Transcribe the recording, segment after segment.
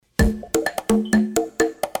Hello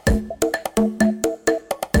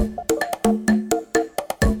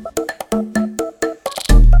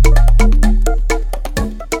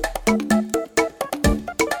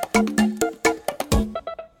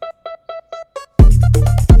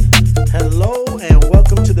and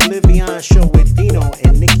welcome to the Live Beyond Show with Dino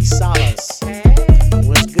and Nikki Salas. Hey,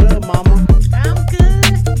 What's good, mama? I'm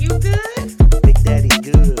good. You good? Big Daddy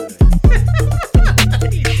good.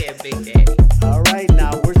 You said Big Daddy. All right,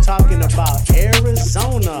 now we're talking about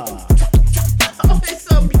Arizona. Oh, it's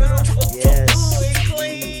so beautiful. Yes. Ooh, it's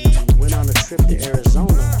clean. We went on a trip to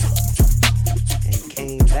Arizona and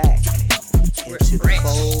came back into the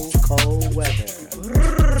Refreshed. cold weather.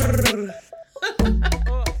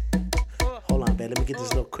 Hold on, babe. Let me get this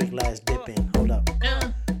little quick last dip in. Hold up.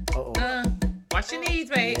 Uh-oh. Watch your knees,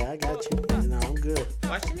 babe. Yeah, I got you. No, I'm good.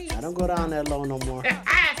 Watch your knees. I don't go down that low no more.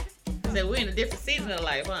 So we're in a different season of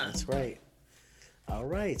life, huh? That's right. All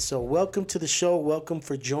right. So welcome to the show. Welcome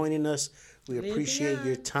for joining us. We appreciate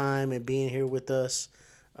your time and being here with us.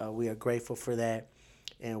 We are grateful for that.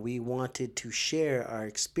 And we wanted to share our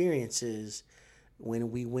experiences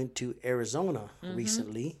when we went to Arizona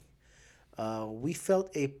recently. We felt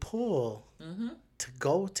a pull to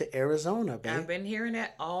go to Arizona, babe. I've been hearing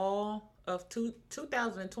that all of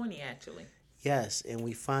 2020, actually. Yes, and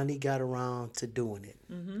we finally got around to doing it.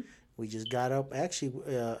 We just got up. Actually,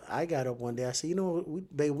 I got up one day. I said, you know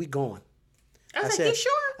what, babe, we going. I was like, you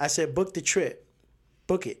sure? I said, book the trip.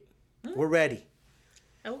 Book it. We're ready.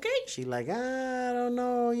 Okay. She like, I don't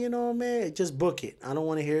know, man. Just book it. I don't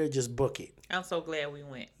want to hear it. Just book it. I'm so glad we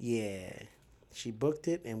went. Yeah. She booked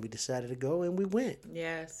it, and we decided to go, and we went.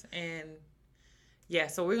 Yes, and yeah,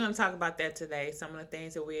 so we're going to talk about that today. Some of the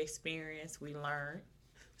things that we experienced, we learned.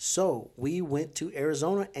 So we went to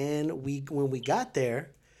Arizona, and when we got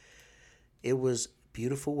there, it was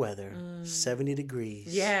beautiful weather, 70 degrees.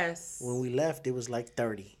 Yes. When we left, it was like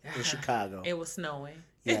 30 in Chicago. It was snowing.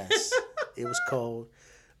 Yes, it was cold.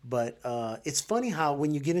 But it's funny how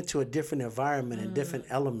when you get into a different environment, a different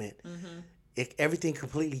element, everything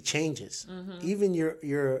completely changes. Even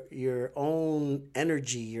your own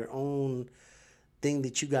energy, your own thing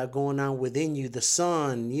that you got going on within you, the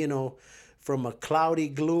sun, from a cloudy,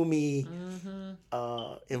 gloomy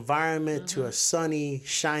environment to a sunny,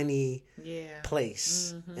 shiny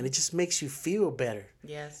place. And it just makes you feel better.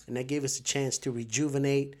 Yes. And that gave us a chance to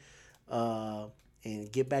rejuvenate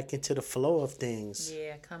and get back into the flow of things.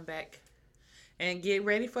 Yeah, come back and get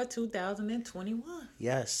ready for 2021.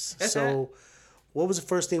 Yes. So what was the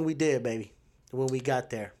first thing we did, baby, when we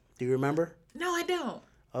got there? Do you remember? No, I don't.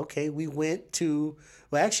 Okay, we went to,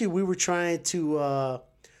 actually, we were trying to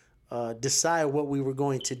decide what we were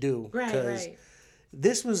going to do. Right.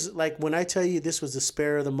 This was, like, when I tell you this was a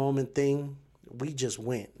spur of the moment thing, we just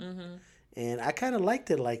went. And I kind of liked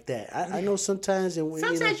it like that. I know sometimes...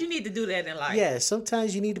 Sometimes you need to do that in life. Yeah,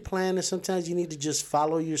 sometimes you need to plan, and sometimes you need to just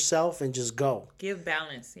follow yourself and just go. Give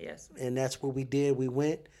balance, yes. And that's what we did. We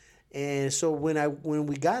went. And so when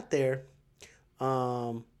we got there,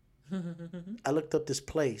 I looked up this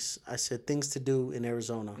place. I said, things to do in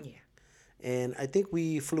Arizona. Yeah. And I think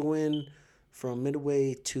we flew in from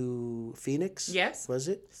Midway to Phoenix. Yes. Was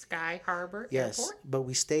it? Sky Harbor Yes. Airport. But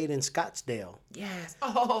we stayed in Scottsdale. Yes.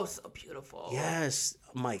 Oh, so beautiful. Yes.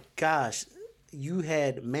 My gosh. You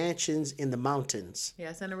had mansions in the mountains.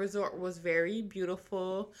 Yes, and the resort was very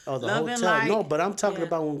beautiful. Oh, the Love and hotel. light. No, but I'm talking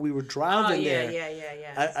about when we were driving there.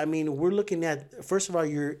 Yeah. I mean, we're looking at, first of all,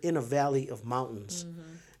 you're in a valley of mountains.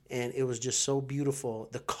 And it was just so beautiful.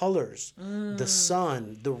 The colors, the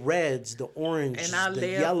sun, the reds, the oranges, and I the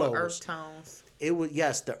live yellows. for earth tones. It was,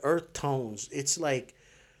 yes, the earth tones. It's like,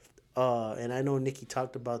 and I know Nikki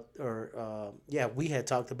talked about, we had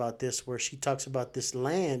talked about this, where she talks about this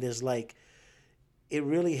land is like, it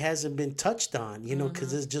really hasn't been touched on,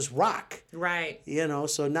 because it's just rock. Right.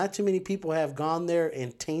 So not too many people have gone there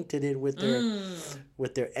and tainted it with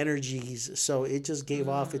their energies. So it just gave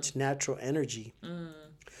off its natural energy.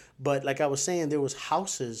 But like I was saying, there was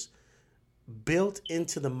houses built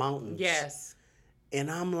into the mountains. Yes.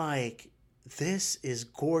 And I'm like, this is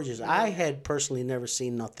gorgeous. Yeah. I had personally never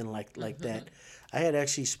seen nothing like that. I had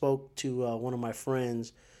actually spoke to one of my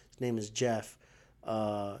friends. His name is Jeff.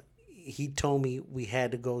 He told me we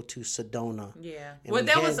had to go to Sedona. Yeah. Well,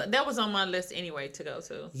 that was on my list anyway to go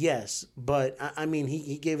to. Yes, but I mean,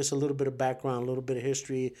 he gave us a little bit of background, a little bit of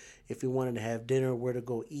history. If we wanted to have dinner, where to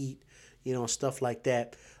go eat, stuff like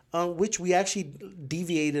that. Which we actually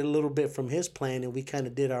deviated a little bit from his plan, and we kind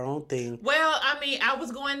of did our own thing. Well, I mean, I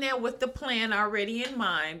was going there with the plan already in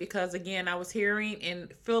mind because, again, I was hearing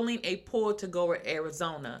and feeling a pull to go to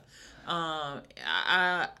Arizona.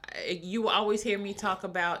 You always hear me talk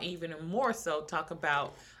about, even more so, talk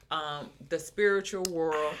about the spiritual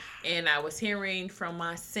world, and I was hearing from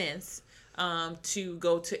my sense to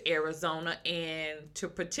go to Arizona and to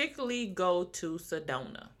particularly go to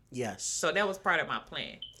Sedona. Yes. So that was part of my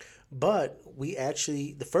plan. But we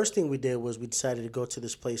actually, the first thing we did was we decided to go to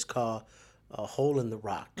this place called Hole in the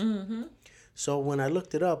Rock. Mm-hmm. So when I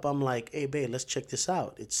looked it up, I'm like, hey, babe, let's check this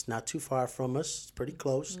out. It's not too far from us. It's pretty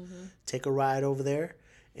close. Mm-hmm. Take a ride over there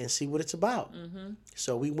and see what it's about. Mm-hmm.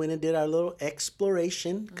 So we went and did our little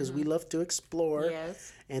exploration because we love to explore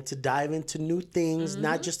Yes. and to dive into new things,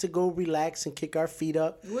 not just to go relax and kick our feet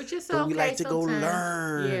up, Which is but okay we like to go sometimes.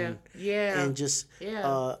 learn Yeah. and just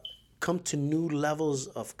Yeah. come to new levels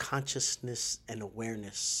of consciousness and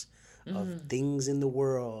awareness of things in the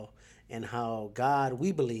world and how God,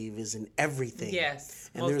 we believe, is in everything. Yes.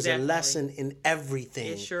 And most there's definitely. a lesson in everything.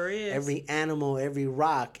 It sure is. Every animal, every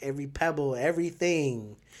rock, every pebble,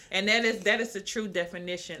 everything. And that is the true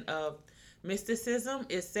definition of mysticism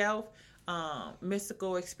itself.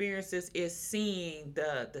 Mystical experiences is seeing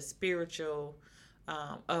the spiritual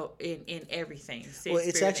in everything. Well,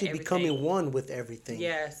 it's actually becoming one with everything.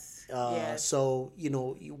 Yes. Yes. So,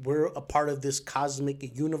 we're a part of this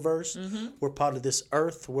cosmic universe. We're part of this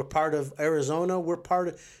earth. We're part of Arizona.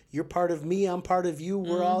 You're part of me. I'm part of you.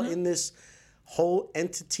 We're all in this whole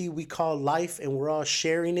entity we call life, and we're all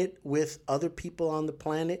sharing it with other people on the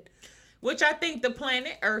planet. Which I think the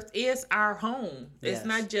planet Earth is our home. Yes. It's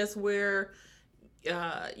not just where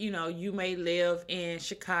you may live in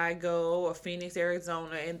Chicago or Phoenix,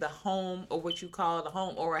 Arizona, in the home, or what you call the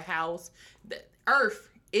home, or a house. The Earth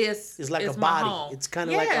is like is a my body. home. It's kind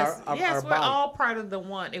of like our we're body. all part of the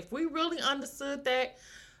one. If we really understood that,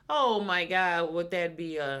 oh my God, would that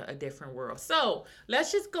be a different world? So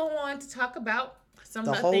let's just go on to talk about some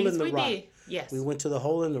The of the hole things in the we rock. did. Yes. We went to the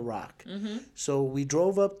Hole in the Rock. So we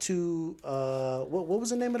drove up to what was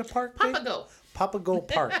the name of the park? babe? Papago. Papago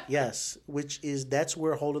Park, yes, that's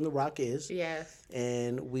where Hole in the Rock is. Yes.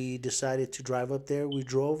 And we decided to drive up there. We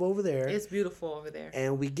drove over there. It's beautiful over there.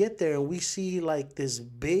 And we get there and we see like this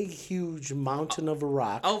big, huge mountain of a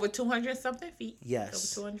rock. Over 200 something feet.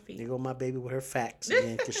 Yes. Over 200 feet. There go my baby with her facts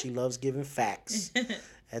again because she loves giving facts.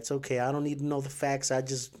 That's okay. I don't need to know the facts. I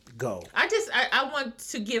just go. I want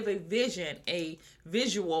to give a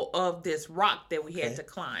visual of this rock that we had to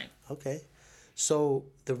climb. Okay. So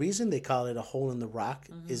the reason they call it a hole in the rock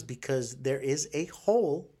is because there is a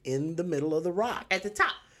hole in the middle of the rock. At the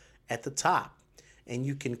top. At the top. And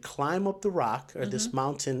you can climb up the rock or this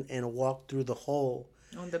mountain and walk through the hole.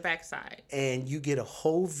 On the backside. And you get a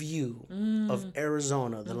whole view of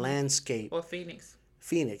Arizona, the landscape. Or Phoenix.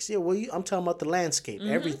 Phoenix. Yeah, well, I'm talking about the landscape,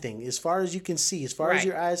 everything, as far as you can see, as far as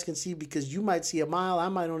your eyes can see, because you might see a mile, I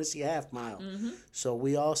might only see a half mile. So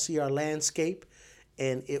we all see our landscape,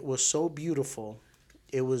 and it was so beautiful.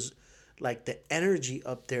 It was like the energy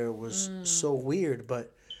up there was so weird,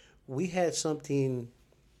 but we had something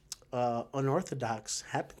unorthodox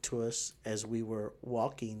happen to us as we were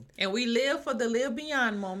walking. And we live for the live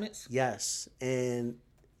beyond moments. Yes, and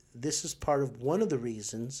this is part of one of the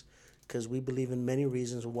reasons, because we believe in many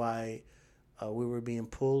reasons why we were being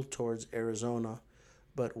pulled towards Arizona.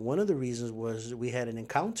 But one of the reasons was we had an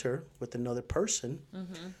encounter with another person.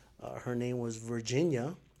 Her name was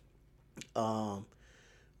Virginia.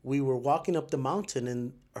 We were walking up the mountain,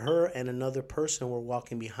 and her and another person were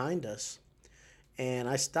walking behind us. And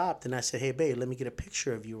I stopped and I said, hey, babe, let me get a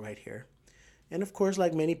picture of you right here. And of course,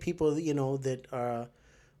 like many people, that are...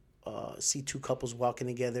 see two couples walking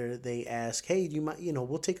together, they ask, hey, do you mind,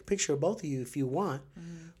 we'll take a picture of both of you if you want.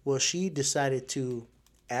 Well, she decided to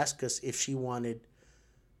ask us if she wanted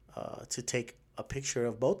to take a picture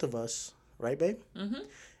of both of us, right, babe?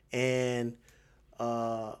 And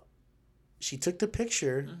she took the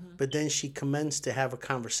picture, but then she commenced to have a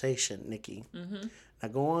conversation, Nikki. Now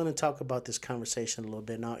go on and talk about this conversation a little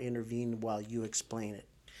bit, and I'll intervene while you explain it.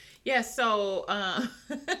 Yeah, so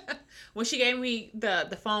when she gave me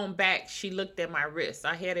the phone back, she looked at my wrist.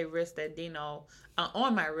 I had a wrist that Dino,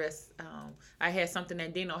 on my wrist, I had something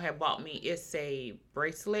that Dino had bought me. It's a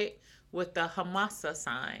bracelet with the Hamasa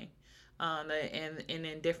sign. And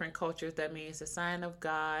in different cultures, that means a sign of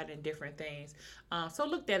God and different things. So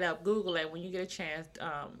look that up, Google it when you get a chance.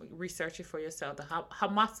 Research it for yourself. The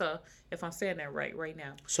Hamasa, if I'm saying that right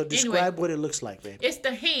now. So describe what it looks like, baby. It's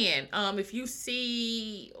the hand. If you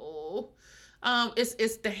see,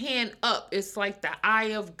 it's the hand up. It's like the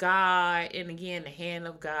eye of God, and again the hand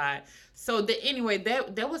of God. So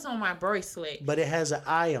that was on my bracelet. But it has an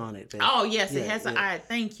eye on it, baby. Oh yes, Yeah, it has an eye.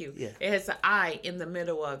 Thank you. Yeah. It has an eye in the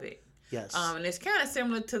middle of it. Yes. And it's kind of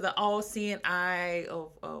similar to the all-seeing eye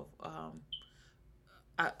of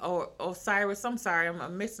or Osiris. I'm sorry,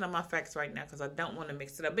 I'm mixing up my facts right now because I don't want to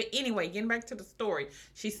mix it up. But anyway, getting back to the story,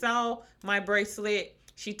 she saw my bracelet.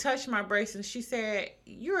 She touched my bracelet. And she said,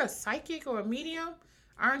 "You're a psychic or a medium,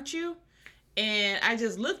 aren't you?" And I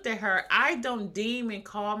just looked at her. I don't deem and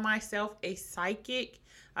call myself a psychic.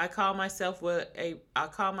 I call myself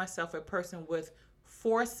a person with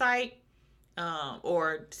foresight,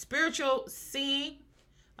 or spiritual seeing,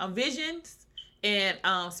 visions, and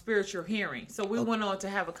spiritual hearing. So we went on to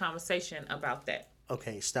have a conversation about that.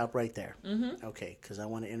 Okay, stop right there. Mm-hmm. Okay, because I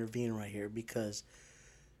want to intervene right here because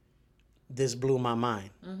this blew my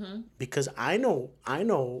mind. Mm-hmm. Because I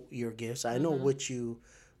know your gifts. I know what you're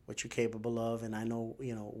capable of, and I know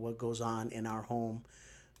what goes on in our home.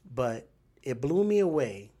 But it blew me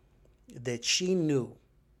away that she knew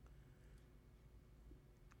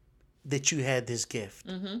that you had this gift,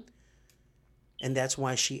 and that's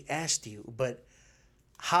why she asked you. But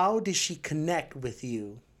how did she connect with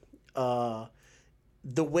you? The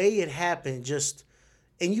way it happened, just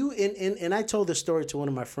and I told this story to one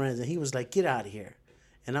of my friends, and he was like, "Get out of here,"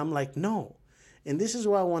 and I'm like, "No." And this is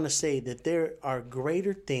why I want to say that there are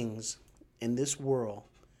greater things in this world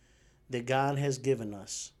that God has given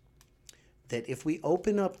us that if we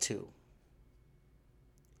open up to,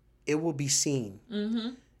 it will be seen.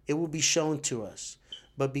 Mm-hmm. It will be shown to us.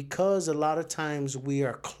 But because a lot of times we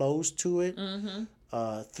are closed to it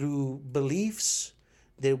through beliefs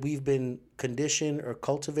that we've been conditioned or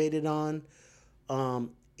cultivated on,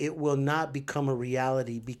 it will not become a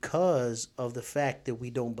reality because of the fact that we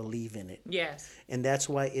don't believe in it. Yes. And that's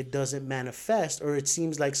why it doesn't manifest, or it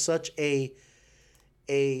seems like such a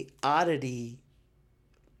oddity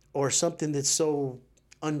or something that's so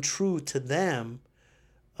untrue to them,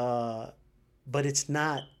 but it's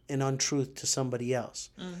not an untruth to somebody else.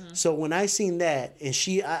 Mm-hmm. So when I seen that, and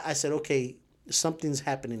I said, okay, something's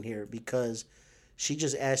happening here, because she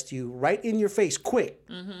just asked you right in your face, quick,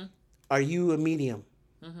 are you a medium?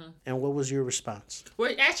 And what was your response?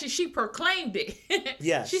 Well, actually, she proclaimed it.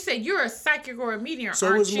 Yes. She said, "You're a psychic or a medium, So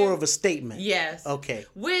aren't it was you?" more of a statement. Yes. Okay.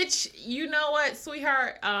 Which, you know what,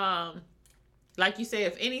 sweetheart? Like you say,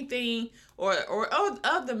 if anything, or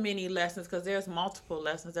of the many lessons, because there's multiple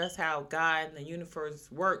lessons. That's how God and the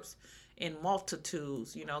universe works in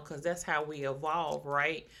multitudes, because that's how we evolve,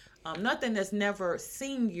 right? Nothing that's never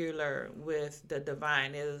singular with the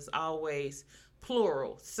divine. It is always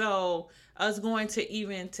plural. So us going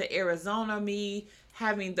to Arizona, me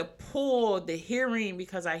having the pull, the hearing,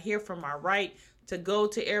 because I hear from my right, to go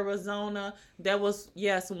to Arizona, that was,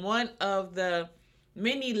 yes, one of the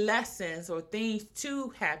many lessons or things to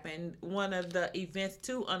happen, one of the events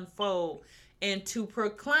to unfold and to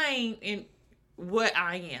proclaim in what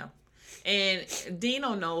I am. And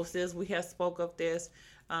Dino knows this. We have spoke of this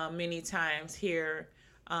many times here.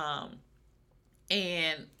 And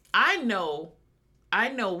I know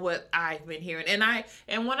what I've been hearing.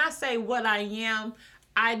 And when I say what I am,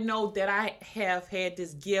 I know that I have had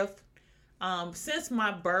this gift since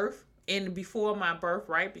my birth and before my birth,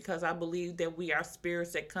 right? Because I believe that we are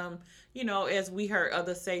spirits that come, as we heard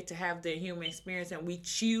others say, to have the human experience, and we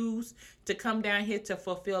choose to come down here to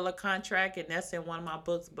fulfill a contract. And that's in one of my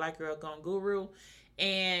books, Black Girl Gone Guru.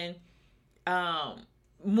 And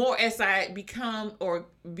more as I become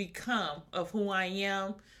of who I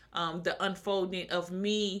am, the unfolding of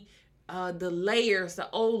me, the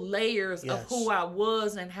old layers of who I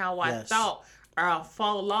was and how I thought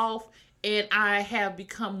fall off. And I have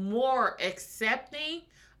become more accepting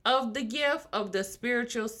of the gift of the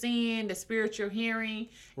spiritual seeing, the spiritual hearing.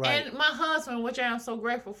 Right. And my husband, which I am so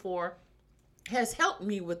grateful for, has helped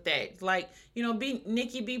me with that. Like,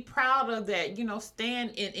 be proud of that,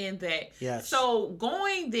 stand in that. Yes. So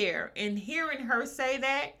going there and hearing her say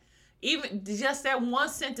that, even just that one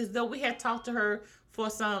sentence, though we had talked to her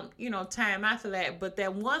for some, time after that, but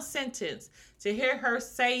that one sentence, to hear her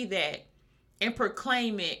say that and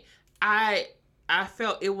proclaim it, I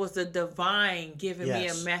felt it was a divine giving me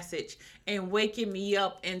a message and waking me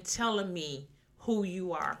up and telling me who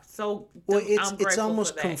you are. So it's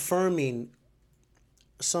almost confirming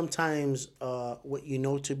sometimes what you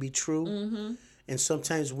know to be true. Mm-hmm. And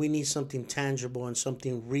sometimes we need something tangible and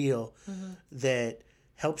something real that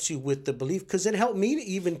helps you with the belief, because it helped me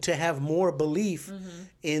even to have more belief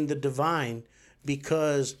in the divine,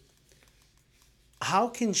 because how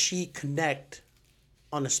can she connect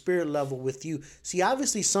on a spirit level with you? See,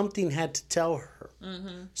 obviously something had to tell her.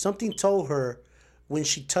 Mm-hmm. Something told her when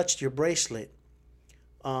she touched your bracelet,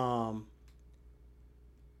 you're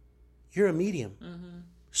a medium. Mm-hmm.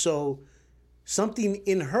 So something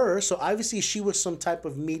in her. So obviously she was some type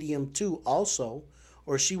of medium too, also,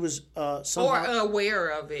 or she was somehow or aware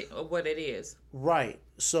of it or what it is. right.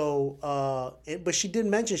 So, but she did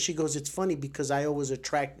mention, she goes, it's funny because I always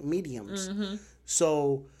attract mediums.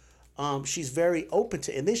 So, she's very open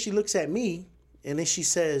to, and then she looks at me, and then she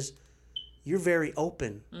says, "You're very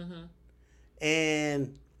open,"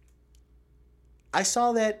 and I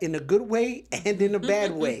saw that in a good way and in a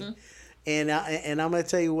bad way, and I'm gonna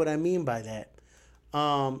tell you what I mean by that.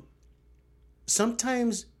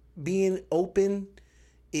 Sometimes being open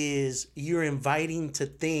is you're inviting to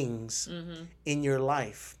things in your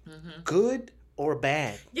life, good or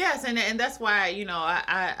bad. Yes, and that's why,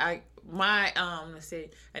 I my let's say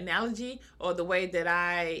analogy, or the way that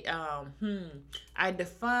I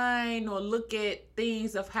define or look at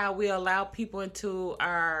things of how we allow people into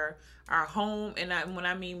our home. And when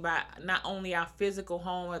I mean by not only our physical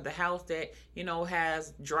home or the house that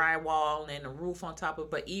has drywall and a roof on top of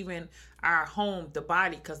it, but even our home, the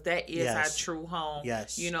body, because that is our true home.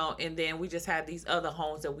 Yes. And then we just have these other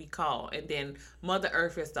homes that we call, and then Mother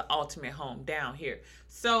Earth is the ultimate home down here.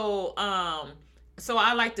 So so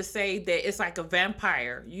I like to say that it's like a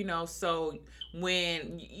vampire, so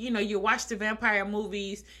when you watch the vampire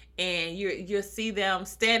movies and you see them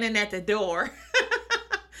standing at the door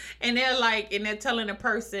and they're telling a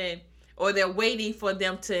person, or they're waiting for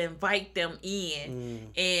them to invite them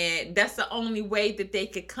in, and that's the only way that they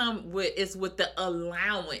could come with is with the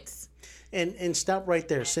allowance. And stop right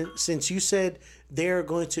there. Since you said they're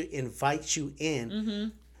going to invite you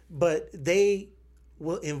in, but they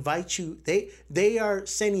will invite you. They are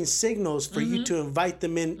sending signals for you to invite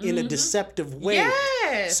them in a deceptive way.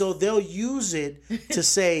 Yes. So they'll use it to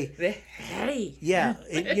say, hey. Yeah,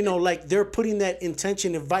 like they're putting that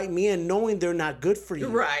intention, invite me in, knowing they're not good for you.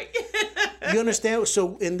 Right. You understand?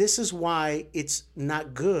 So, and this is why it's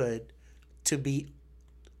not good to be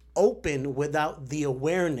open without the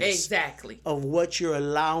awareness Exactly. of what you're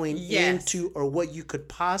allowing into, or what you could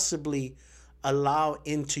possibly allow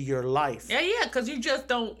into your life. Yeah, because you just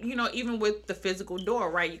don't, even with the physical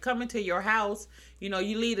door, right? You come into your house, you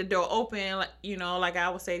leave the door open, like I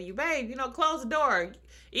would say to you, babe, close the door.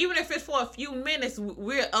 Even if it's for a few minutes,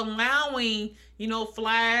 we're allowing,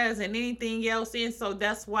 flies and anything else in. So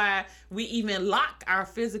that's why we even lock our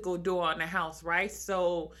physical door on the house, right?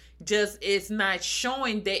 So just it's not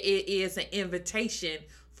showing that it is an invitation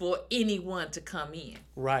for anyone to come in.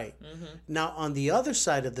 Right. Now, on the other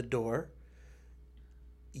side of the door,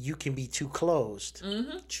 you can be too closed.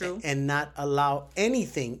 True. And not allow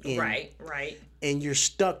anything in. Right. And you're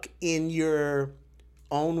stuck in your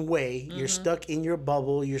own way. You're stuck in your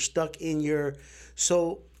bubble. You're stuck in your...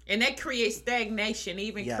 And that creates stagnation,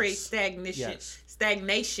 creates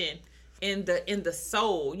stagnation in the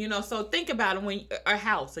soul. So think about it, when a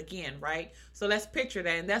house again, right? So let's picture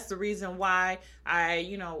that. And that's the reason why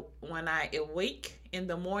when I awake in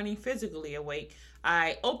the morning, physically awake,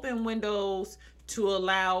 I open windows to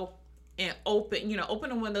allow and open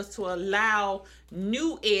the windows to allow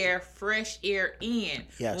new air, fresh air in.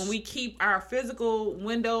 Yes. When we keep our physical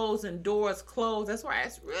windows and doors closed, that's why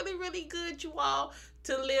it's really, really good, you all,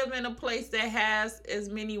 to live in a place that has as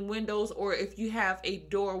many windows, or if you have a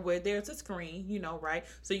door where there's a screen, right?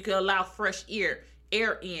 So you can allow fresh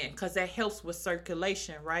air in, because that helps with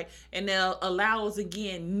circulation, right? And that allows,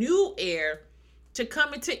 again, new air to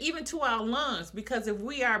come even to our lungs, because if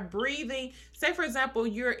we are breathing, say for example,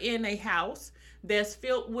 you're in a house that's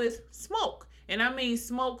filled with smoke, and I mean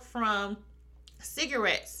smoke from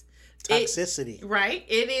cigarettes. Toxicity. Right?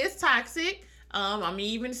 It is toxic.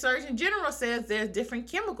 Even Surgeon General says there's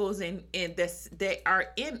different chemicals in that are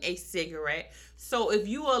in a cigarette. So if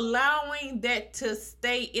you allowing that to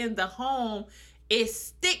stay in the home, it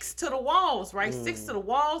sticks to the walls, right? Sticks to the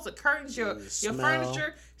walls, the curtains, your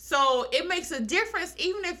furniture. So it makes a difference,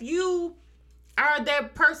 even if you are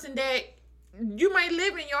that person that you might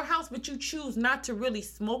live in your house, but you choose not to really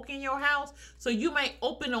smoke in your house. So you may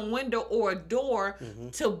open a window or a door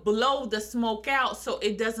to blow the smoke out, so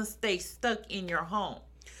it doesn't stay stuck in your home.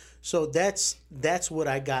 So that's what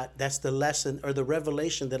I got. That's the lesson or the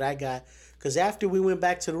revelation that I got. Because after we went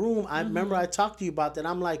back to the room, I remember I talked to you about that.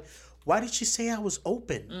 I'm like, why did she say I was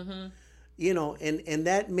open? And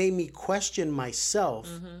that made me question myself.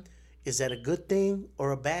 Is that a good thing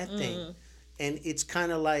or a bad thing? And it's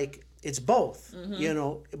kind of like, it's both,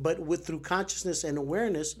 but through consciousness and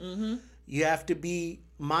awareness, you have to be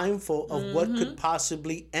mindful of what could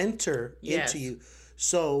possibly enter into you.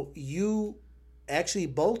 So you actually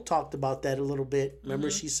both talked about that a little bit. Remember,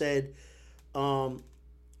 she said,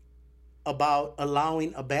 about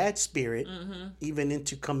allowing a bad spirit even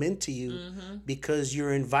to come into you because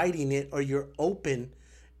you're inviting it or you're open,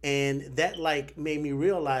 and that like made me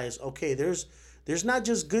realize, okay, there's not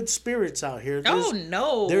just good spirits out here. Oh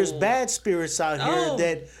no, there's bad spirits out Oh. here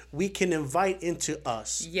that we can invite into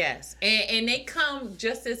us. Yes, and they come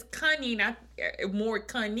just as cunning, more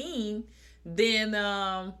cunning than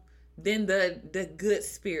the good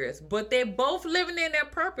spirits, but they're both living in their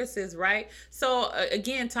purposes, right? So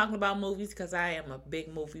again, talking about movies, because I am a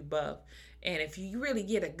big movie buff, and if you really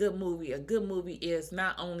get a good movie is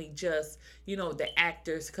not only just, you know, the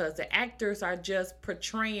actors, because the actors are just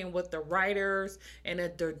portraying what the writers and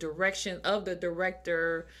the direction of the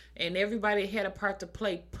director and everybody had a part to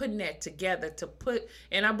play, putting that together to put.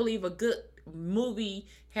 And I believe a good movie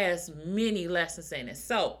has many lessons in it.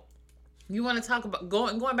 So you want to talk about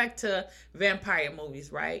going back to vampire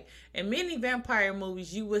movies, right? In many vampire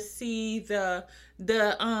movies, you will see the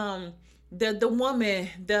woman,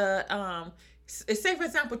 say for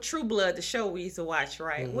example, True Blood, the show we used to watch,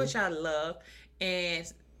 right? Which I love. And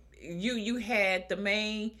you had the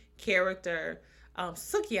main character,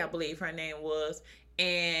 Suki, I believe her name was,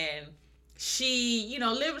 and she, you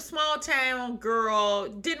know, lived a small town girl,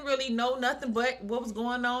 didn't really know nothing but what was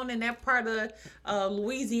going on in that part of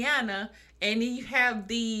Louisiana. And then you have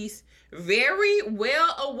these very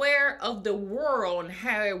well aware of the world and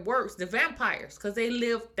how it works, the vampires, because they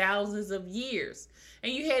live thousands of years.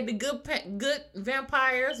 And you had the good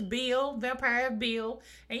vampires, Vampire Bill,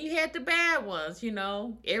 and you had the bad ones, you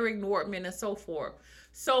know, Eric Nortman and so forth.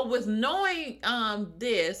 So with knowing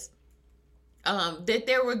this, that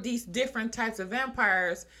there were these different types of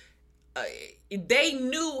vampires, they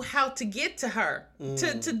knew how to get to her,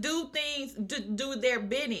 to do things, to do their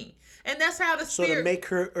bidding. And that's how the spirit... So to make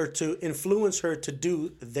her, or to influence her to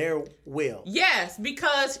do their will. Yes,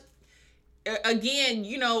 because again,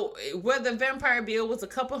 you know, whether Vampire Bill was a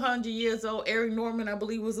couple hundred years old, Eric Norman, I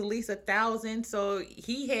believe, was at least 1,000. So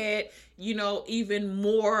he had, you know, even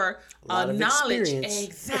more knowledge.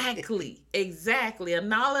 Exactly. A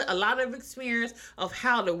lot of experience of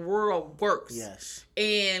how the world works. Yes.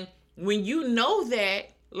 And when you know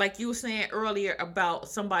that, like you were saying earlier about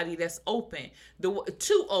somebody that's open,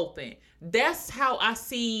 too open, that's how I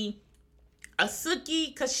see Asuki,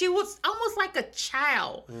 because she was almost like a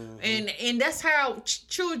child. And that's how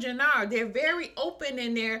children are. They're very open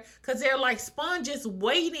in there because they're like sponges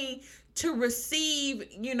waiting to receive,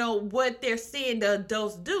 you know, what they're seeing the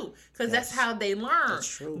adults do, because that's how they learn. That's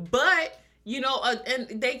true. But, you know,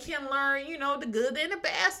 and they can learn, you know, the good and the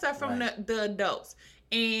bad stuff from the adults.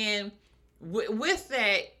 And with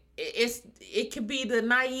that, it could be the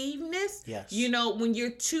naiveness, you know, when you're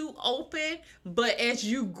too open. But as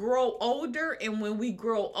you grow older, and when we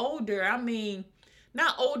grow older, I mean,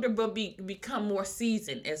 not older, but become more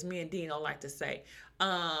seasoned, as me and Dino like to say,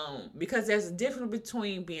 because there's a difference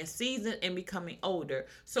between being seasoned and becoming older.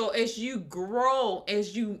 So as you grow,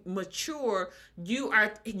 as you mature, you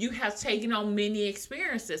have taken on many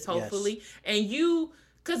experiences, hopefully, and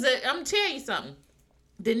because I'm telling you something.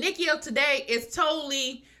 The Nikki of today is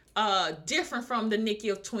totally different from the Nikki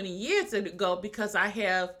of 20 years ago, because I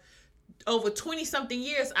have, over 20 something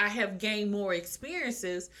years, I have gained more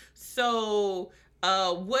experiences. So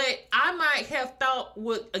what I might have thought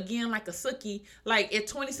would, again, like a Suki, like at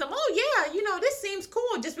 20 something, oh yeah, you know, this seems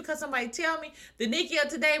cool, just because somebody tell me. The Nikki of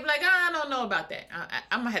today be like, I don't know about that.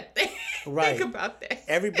 I'm gonna have to think about that.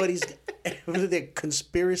 Everybody's the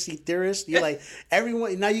conspiracy theorist. You're like,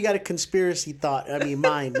 everyone, now you got a conspiracy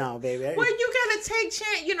mind now, baby. Well, you gotta take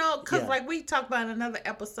chance, you know, because like we talked about in another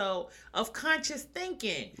episode of conscious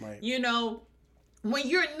thinking. You know, when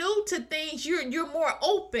you're new to things, you're more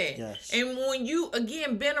open. Yes. And when you,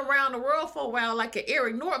 again, been around the world for a while, like an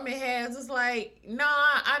Eric Nortman has, it's like, nah,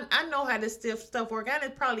 I know how this stuff works. I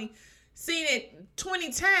done probably seen it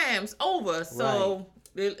 20 times over. So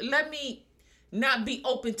let me not be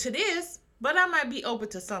open to this, but I might be open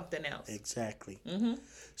to something else. Exactly.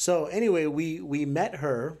 So anyway, we met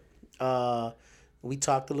her. We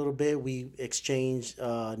talked a little bit. We exchanged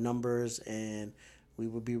numbers, and we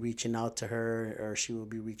would be reaching out to her, or she would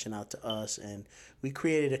be reaching out to us, and we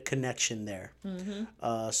created a connection there.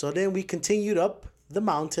 So then we continued up the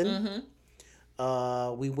mountain.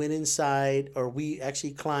 We went inside, or we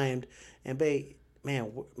actually climbed, and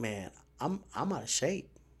man, I'm out of shape.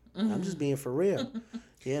 I'm just being for real.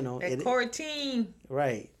 You know, at 14.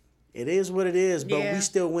 Right. It is what it is, but we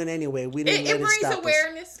still went anyway. We didn't let it stop us. It brings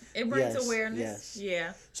awareness. It brings awareness.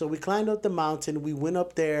 Yeah. So we climbed up the mountain. We went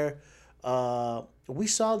up there. We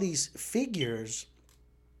saw these figures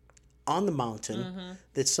on the mountain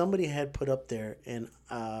that somebody had put up there, and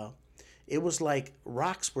it was like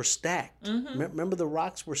rocks were stacked. Remember the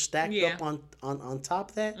rocks were stacked Yeah. up on top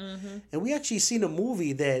of that? And we actually seen a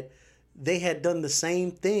movie that they had done the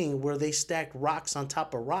same thing where they stacked rocks on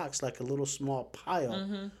top of rocks like a little small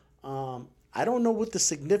pile. I don't know what the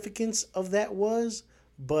significance of that was,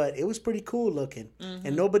 but it was pretty cool looking.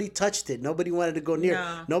 And nobody touched it. Nobody wanted to go near it.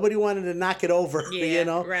 No. Nobody wanted to knock it over, Yeah, you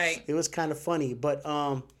know? right. It was kind of funny. But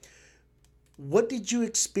what did you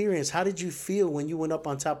experience? How did you feel when you went up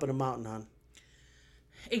on top of the mountain, hon?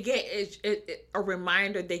 It a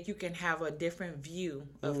reminder that you can have a different view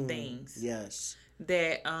of things. Yes.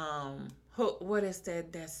 That what is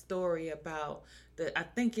that story about? I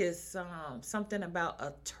think it's something about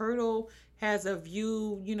a turtle has a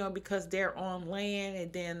view, because they're on land,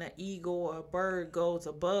 and then an eagle or a bird goes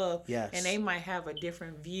above. Yes. And they might have a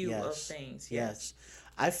different view of Yes. things. Yes.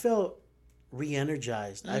 I felt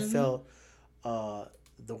re-energized. I felt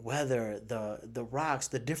the weather, the rocks,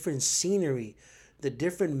 the different scenery, the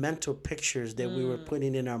different mental pictures that we were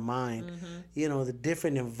putting in our mind, the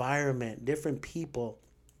different environment, different people.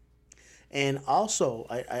 And also,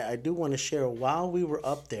 I do want to share, while we were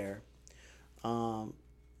up there,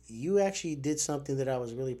 you actually did something that I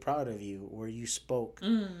was really proud of you, where you spoke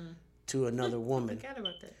to another woman. I forgot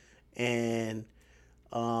about that. And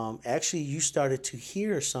actually, you started to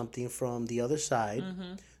hear something from the other side,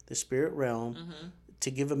 the spirit realm,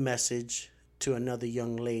 to give a message to another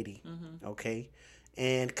young lady. Okay?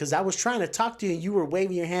 And because I was trying to talk to you, and you were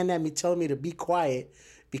waving your hand at me, telling me to be quiet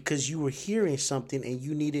because you were hearing something and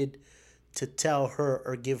you needed to tell her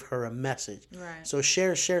or give her a message. Right. So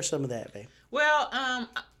share some of that, babe. Well,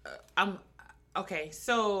 I'm okay.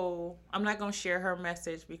 So I'm not gonna share her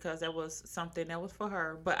message because that was something that was for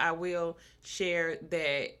her. But I will share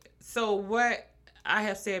that. So what I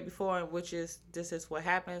have said before, which is this is what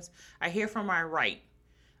happens. I hear from my right,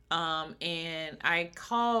 and I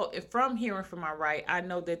call from hearing from my right. I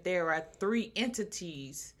know that there are 3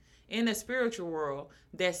 entities in the spiritual world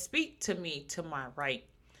that speak to me to my right.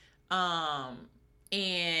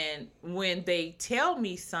 And when they tell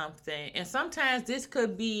me something, and sometimes this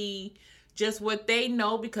could be just what they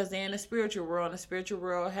know because they're in the spiritual world, and the spiritual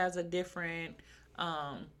world has a different,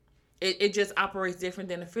 it just operates different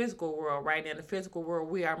than the physical world, right? In the physical world,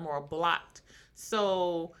 we are more blocked.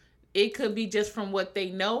 So it could be just from what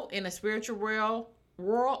they know in the spiritual world,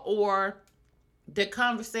 or the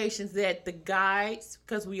conversations that the guides,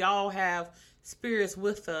 because we all have spirits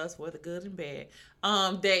with us, whether good and bad,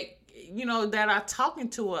 that are talking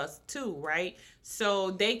to us too, right?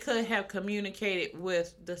 So they could have communicated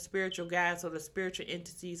with the spiritual guides or the spiritual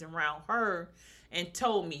entities around her and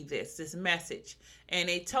told me this message. And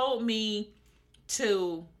they told me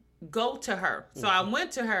to go to her. So I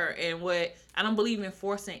went to her, and I don't believe in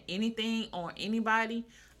forcing anything on anybody.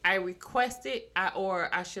 I requested, I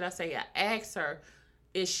asked her,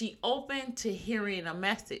 is she open to hearing a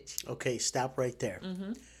message? Okay, stop right there.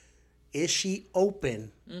 Is she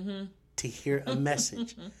open to hear a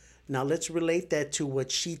message? Now let's relate that to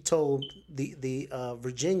what she told the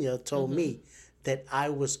Virginia told me, that I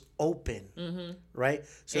was open, right?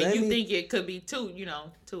 So and you think it could be too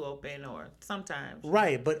open, or sometimes.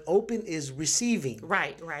 Right, but open is receiving.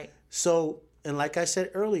 Right. So, and like I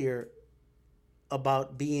said earlier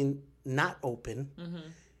about being not open,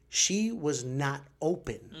 she was not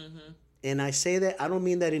open. And I say that, I don't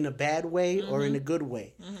mean that in a bad way or in a good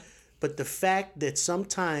way. But the fact that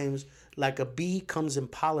sometimes, like a bee comes and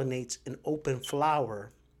pollinates an open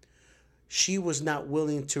flower, she was not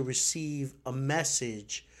willing to receive a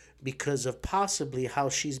message because of possibly how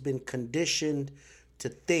she's been conditioned to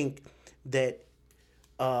think that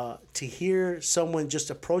to hear someone just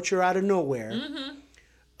approach her out of nowhere,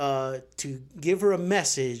 to give her a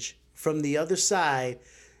message from the other side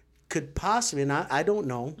could possibly, and I don't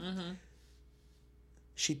know,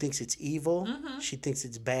 she thinks it's evil. She thinks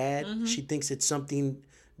it's bad. She thinks it's something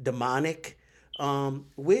demonic,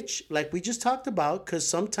 which, like we just talked about, because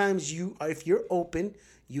sometimes if you're open,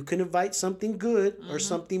 you can invite something good or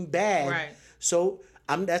something bad. Right. So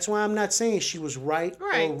that's why I'm not saying she was right.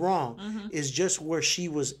 Or wrong. It's just where she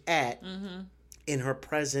was at in her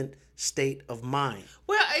present state of mind.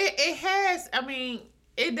 Well, it has,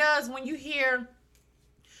 it does when you hear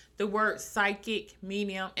the word psychic,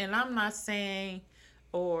 medium, and I'm not saying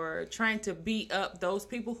or trying to beat up those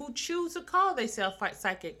people who choose to call themselves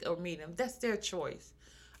psychic or medium. That's their choice.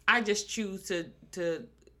 I just choose to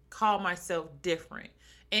call myself different.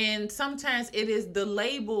 And sometimes it is the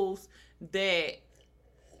labels that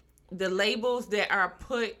are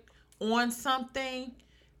put on something,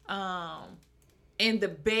 and the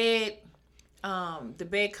bad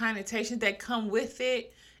connotations that come with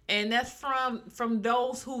it. and that's from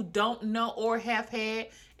those who don't know or have had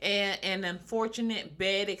an unfortunate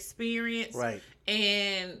bad experience. Right.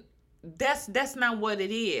 And that's not what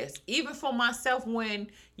it is. Even for myself, when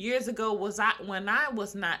years ago when I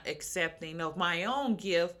was not accepting of my own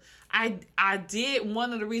gift, I did,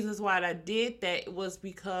 one of the reasons why I did that was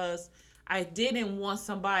because I didn't want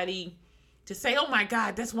somebody to say, "Oh my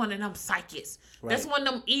God, that's one of them psychics. Right. That's one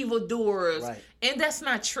of them evildoers." Right. And that's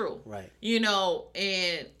not true. Right.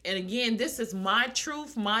 And again, this is my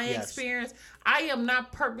truth, my experience. I am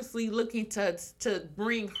not purposely looking to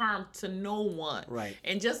bring harm to no one. Right.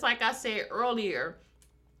 And just like I said earlier,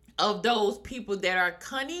 of those people that are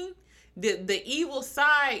cunning, the evil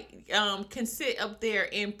side can sit up there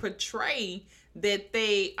and portray that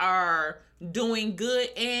they are doing good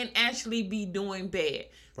and actually be doing bad.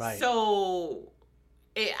 Right. So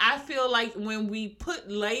I feel like when we put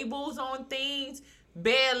labels on things,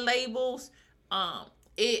 bad labels, I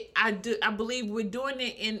believe we're doing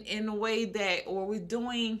it in a way that, or we're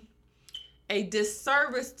doing a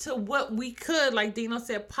disservice to what we could, like Dino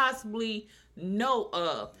said, possibly know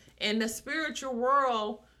of. And the spiritual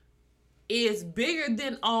world is bigger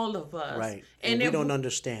than all of us. Right. And we don't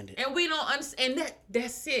understand it. And we don't understand. And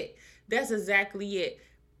that's it. That's exactly it.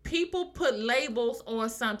 People put labels on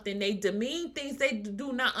something. They demean things they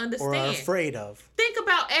do not understand. Or are afraid of. Think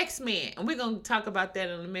about X-Men. And we're going to talk about that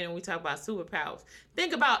in a minute when we talk about superpowers.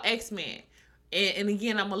 Think about X-Men. And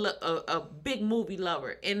again, I'm a big movie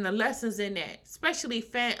lover. And the lessons in that, especially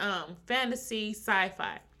fantasy,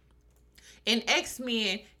 sci-fi. In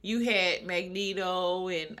X-Men, you had Magneto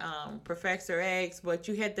and Professor X, but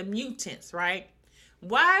you had the mutants, right?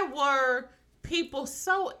 Why were people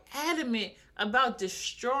so adamant about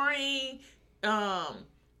destroying,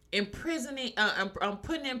 imprisoning,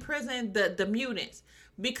 putting in prison the mutants?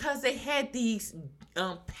 Because they had these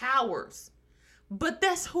powers. But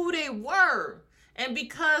that's who they were. And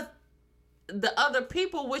because the other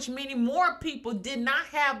people, which meaning more people, did not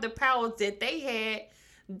have the powers that they had,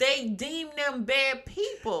 they deemed them bad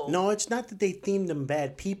people. No, it's not that they deemed them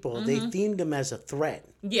bad people. Mm-hmm. They deemed them as a threat.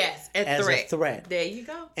 Yes, as a threat. There you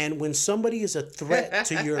go. And when somebody is a threat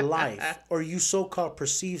to your life, or you so-called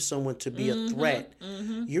perceive someone to be a threat,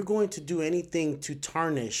 you're going to do anything to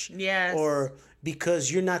tarnish. Yes. Or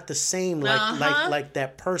because you're not the same like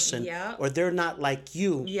that person, or they're not like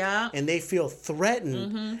you, and they feel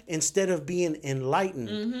threatened instead of being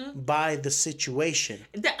enlightened by the situation.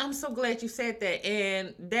 I'm so glad you said that,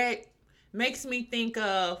 and that makes me think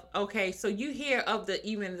of, okay, so you hear of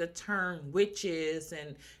even the term witches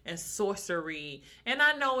and sorcery, and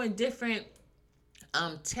I know in different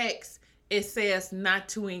texts it says not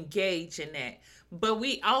to engage in that. But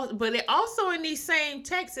it also in these same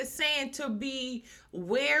texts is saying to be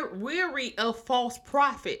weary of false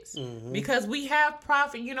prophets, because we have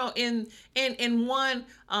prophet, in one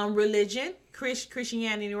religion,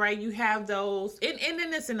 Christianity, right? You have those, and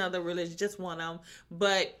then it's another religion, just one of them,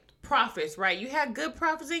 but prophets, right? You have good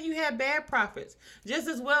prophets and you have bad prophets, just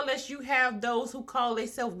as well as you have those who call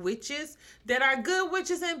themselves witches that are good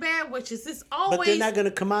witches and bad witches. It's always, but they're not going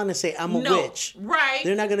to come out and say I'm a witch, right?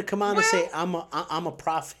 They're not going to come out and say I'm a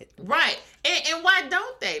prophet, right? And why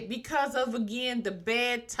don't they? Because of, again, the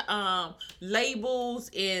bad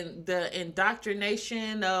labels and the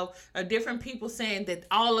indoctrination of different people saying that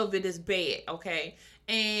all of it is bad. Okay,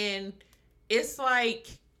 and it's like,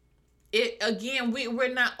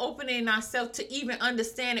 we're not opening ourselves to even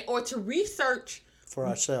understand it or to research for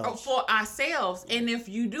ourselves. And if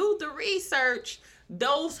you do the research,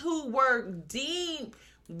 those who were deemed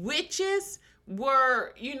witches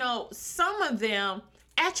were, some of them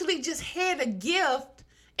actually just had a gift,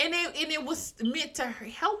 and it was meant to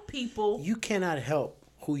help people. You cannot help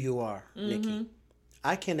who you are, Nikki.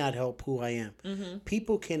 I cannot help who I am.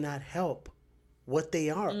 People cannot help what they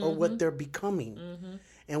are or what they're becoming.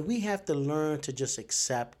 And we have to learn to just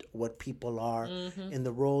accept what people are and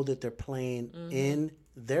the role that they're playing in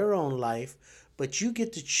their own life. But you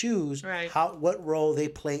get to choose what role they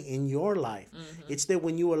play in your life. It's that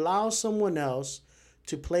when you allow someone else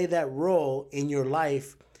to play that role in your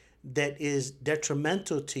life that is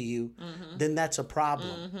detrimental to you, then that's a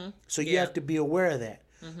problem. So you have to be aware of that.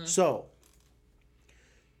 So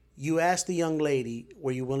you asked the young lady,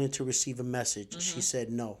 were you willing to receive a message? She said,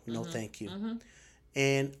 no, thank you.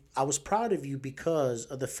 And I was proud of you because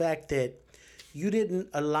of the fact that you didn't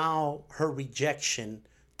allow her rejection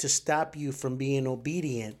to stop you from being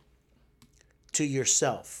obedient to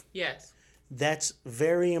yourself. Yes. That's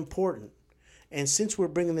very important. And since we're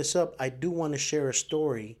bringing this up, I do want to share a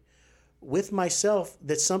story with myself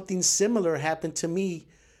that something similar happened to me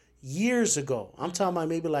years ago. I'm talking about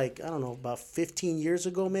maybe like, I don't know, about 15 years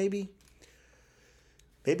ago, maybe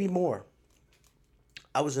more.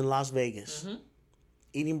 I was in Las Vegas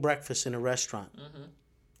eating breakfast in a restaurant.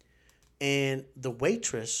 And the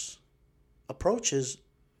waitress approaches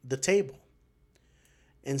the table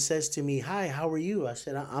and says to me, "Hi, how are you?" I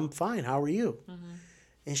said, "I'm fine. How are you?"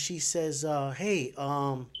 And she says, "Hey,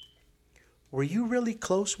 were you really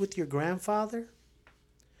close with your grandfather?"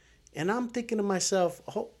 And I'm thinking to myself,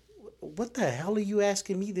 "Oh, what the hell are you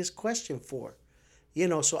asking me this question for?"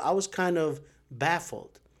 So I was kind of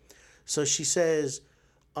baffled. So she says,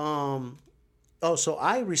 so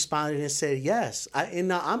I responded and said yes. And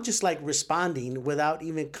now I'm just like responding without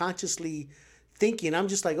even consciously thinking. I'm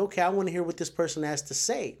just like, okay, I want to hear what this person has to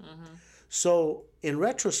say. So in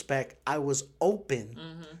retrospect, I was open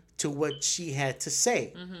to what she had to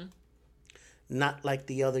say, not like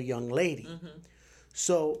the other young lady.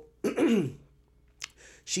 So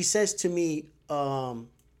she says to me,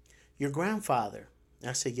 "Your grandfather?"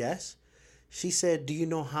 I said, "Yes." She said, "Do you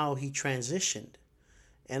know how he transitioned?"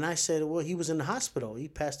 And I said, "Well, he was in the hospital. He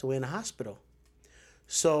passed away in the hospital."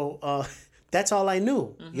 So that's all I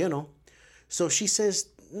knew, So she says,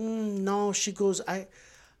 "No." She goes,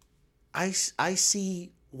 I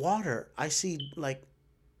see water. I see like,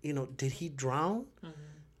 did he drown?"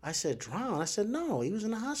 I said, "Drown?" I said, "No, he was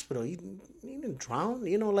in the hospital. He didn't drown."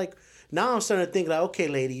 Like now I'm starting to think like, okay,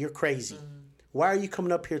 lady, you're crazy. Why are you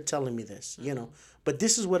coming up here telling me this? But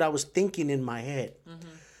this is what I was thinking in my head.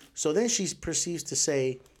 So then she proceeds to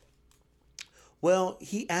say, "Well,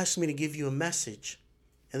 he asked me to give you a message."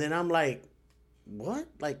 And then I'm like, "What?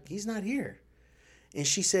 Like, he's not here." And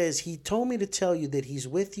she says, "He told me to tell you that he's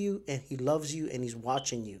with you and he loves you and he's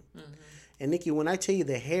watching you." And Nikki, when I tell you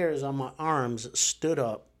the hairs on my arms stood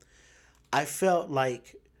up, I felt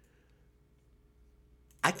like,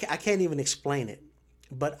 I can't even explain it,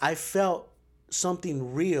 but I felt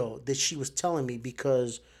something real that she was telling me,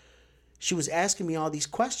 because she was asking me all these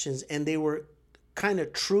questions and they were kind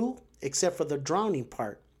of true, except for the drowning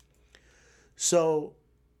part. So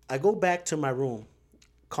I go back to my room,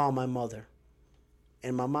 call my mother.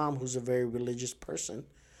 And my mom, who's a very religious person,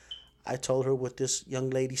 I told her what this young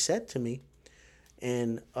lady said to me.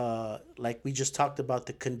 And like we just talked about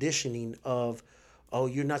the conditioning of, oh,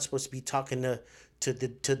 you're not supposed to be talking to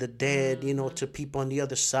the dead, to people on the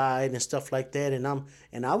other side and stuff like that.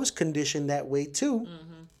 And I was conditioned that way too.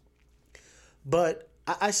 But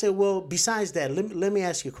I said, well, besides that, let me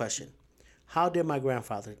ask you a question. How did my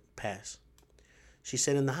grandfather pass? She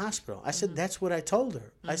said, in the hospital. I said, that's what I told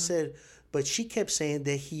her. I said, but she kept saying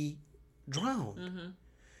that he drowned.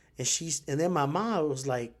 And then my mom was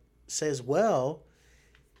like, says, well,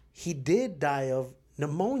 he did die of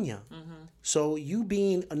pneumonia. So you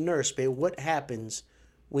being a nurse, babe, what happens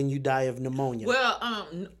when you die of pneumonia? Well,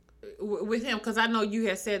 with him, because I know you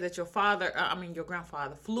had said that your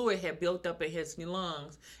grandfather, fluid had built up in his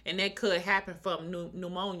lungs, and that could happen from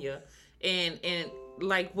pneumonia. And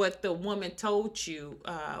like what the woman told you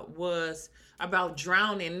was about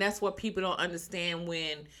drowning. That's what people don't understand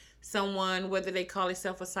when someone, whether they call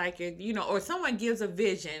themselves a psychic, or someone gives a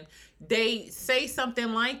vision, they say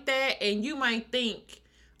something like that, and you might think,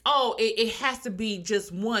 oh, it has to be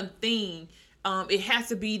just one thing. It has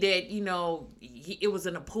to be that, it was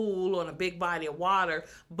in a pool or in a big body of water.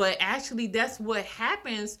 But actually, that's what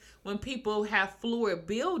happens when people have fluid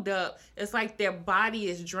buildup. It's like their body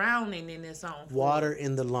is drowning in its own fluid. Water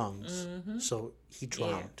in the lungs. So he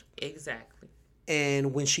drowned. Yeah, exactly.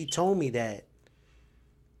 And when she told me that,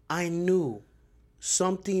 I knew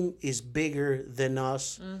something is bigger than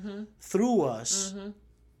us, through us,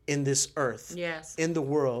 in this earth, yes, in the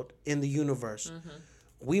world, in the universe.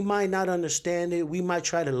 We might not understand it. We might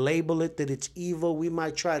try to label it that it's evil. We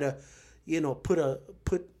might try to,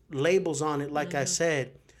 put labels on it, like I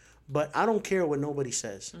said. But I don't care what nobody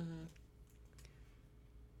says.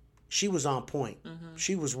 She was on point.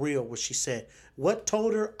 She was real, what she said. What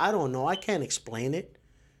told her, I don't know. I can't explain it.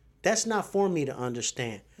 That's not for me to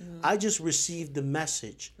understand. I just received the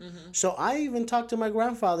message. So I even talk to my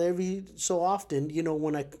grandfather every so often,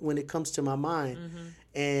 when it comes to my mind.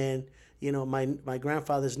 And my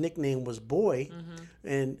grandfather's nickname was Boy,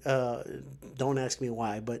 and don't ask me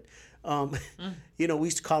why, but we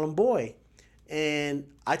used to call him Boy. And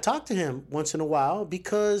I talk to him once in a while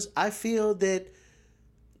because I feel that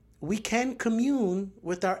we can commune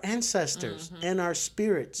with our ancestors and our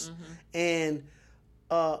spirits. And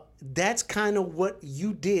that's kind of what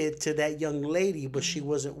you did to that young lady, but she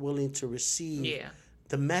wasn't willing to receive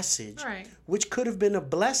the message, which could have been a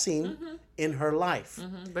blessing in her life.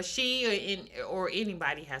 But she or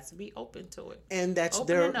anybody has to be open to it. And that's Open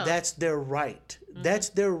their enough. that's their right. That's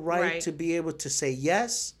their right to be able to say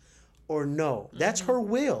yes or no. That's her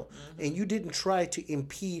will. And you didn't try to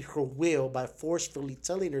impede her will by forcefully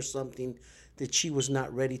telling her something that she was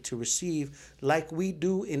not ready to receive, like we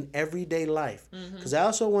do in everyday life. Because I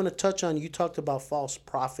also want to touch on, you talked about false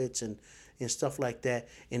prophets and stuff like that,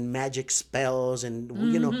 and magic spells, and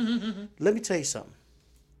let me tell you something.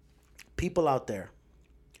 People out there,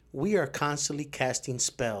 we are constantly casting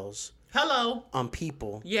spells Hello. on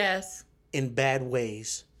people Yes. in bad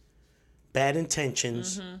ways, bad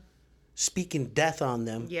intentions, speaking death on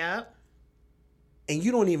them, Yep. and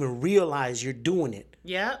you don't even realize you're doing it.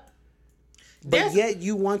 Yep. But yet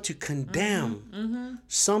you want to condemn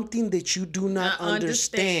something that you do not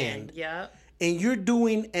understand. Yep. And you're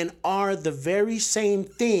doing and are the very same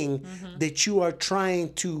thing that you are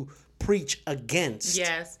trying to preach against.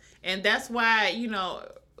 Yes. And that's why,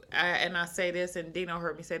 I say this, and Dino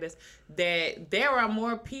heard me say this, that there are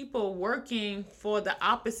more people working for the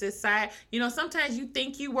opposite side. Sometimes you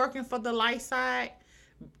think you're working for the light side,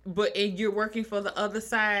 but you're working for the other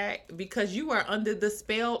side because you are under the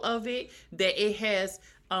spell of it, that it has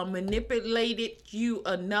manipulated you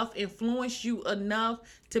enough, influenced you enough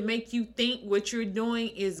to make you think what you're doing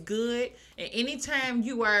is good. And anytime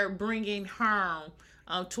you are bringing harm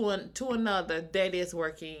to another, that is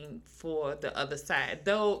working for the other side.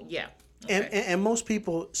 Though, yeah. Okay. And most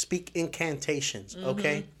people speak incantations,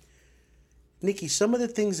 okay? Nikki, some of the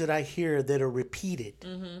things that I hear that are repeated,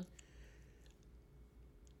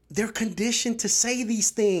 they're conditioned to say these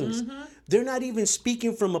things. They're not even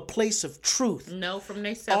speaking from a place of truth. No, from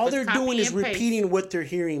themselves. All they're doing is repeating what they're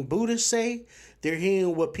hearing Buddhists say. They're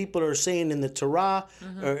hearing what people are saying in the Torah,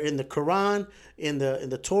 or in the Quran, in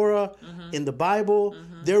the Torah, in the Bible.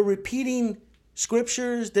 They're repeating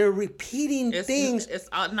scriptures. They're repeating things. It's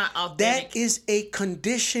not authentic. That is a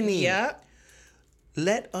conditioning. Yep.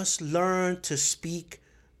 Let us learn to speak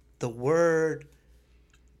the word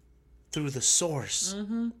through the source.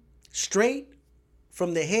 Straight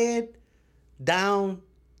from the head down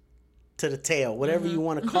to the tail, whatever you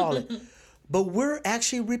want to call it. But we're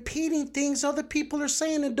actually repeating things other people are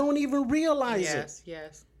saying and don't even realize it.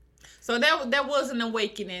 Yes. So that was an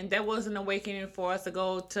awakening. That was an awakening for us to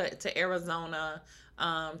go to Arizona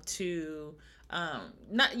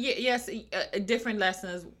different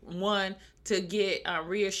lessons. One, to get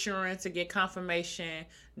reassurance, to get confirmation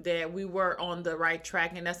that we were on the right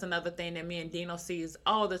track. And that's another thing that me and Dino sees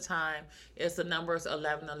all the time is the numbers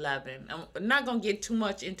 1111. I'm not going to get too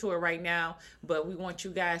much into it right now, but we want you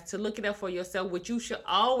guys to look it up for yourself, which you should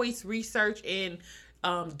always research and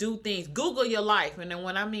do things. Google your life. And then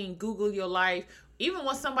when I mean Google your life, even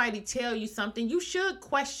when somebody tell you something, you should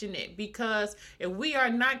question it, because if we are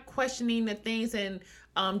not questioning the things, and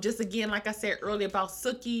just again, like I said earlier about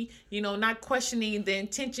Sookie, not questioning the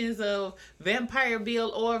intentions of Vampire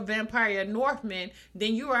Bill or Vampire Northman,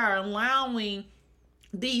 then you are allowing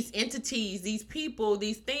these entities, these people,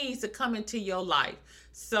 these things to come into your life.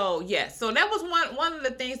 So yes, so that was one of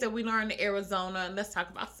the things that we learned in Arizona. And let's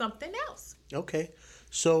talk about something else. Okay.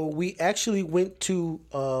 So we actually we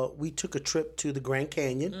took a trip to the Grand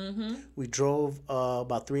Canyon. We drove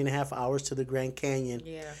about 3.5 hours to the Grand Canyon.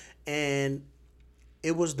 Yeah. And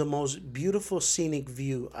it was the most beautiful scenic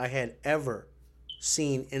view I had ever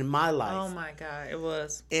seen in my life. Oh my God, it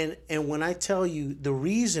was. And when I tell you the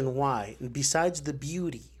reason why, besides the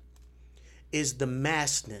beauty, is the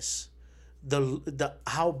massness, the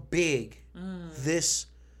how big this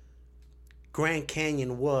Grand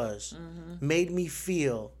Canyon was, made me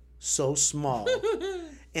feel so small.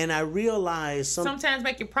 And I realized sometimes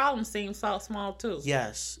make your problems seem so small too.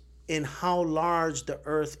 Yes. In how large the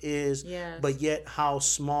earth is, but yet how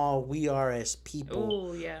small we are as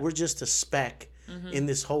people. Ooh, yeah. We're just a speck in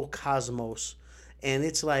this whole cosmos. And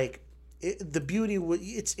it's like, the beauty,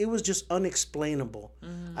 it was just unexplainable.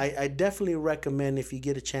 I definitely recommend, if you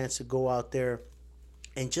get a chance, to go out there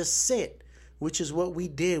and just sit, which is what we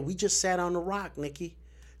did. We just sat on the rock, Nikki,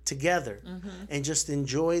 together, and just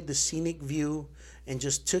enjoyed the scenic view and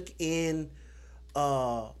just took in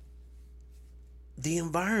the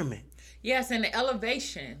environment. Yes, and the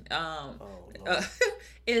elevation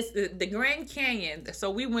is the Grand Canyon.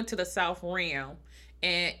 So we went to the South Rim,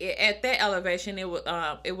 and at that elevation, it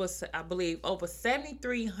was I believe over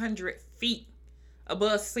 7,300 feet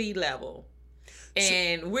above sea level.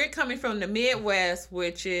 And we're coming from the Midwest,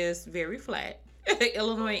 which is very flat.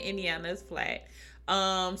 Illinois, Indiana is flat.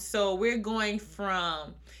 So we're going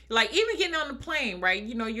from, like, even getting on the plane, right?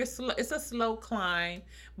 It's a slow climb,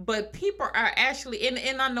 but people are actually,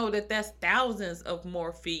 and I know that that's thousands of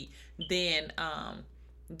more feet than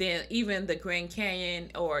even the Grand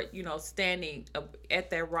Canyon, or standing at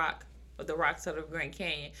that rock, or the rocks of the Grand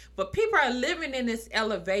Canyon. But people are living in this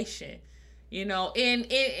elevation, and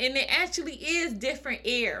it actually is different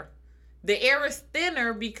air. The air is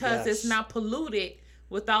thinner because it's not polluted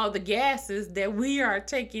with all the gases that we are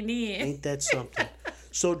taking in. Ain't that something?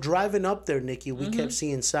 So driving up there, Nikki, we kept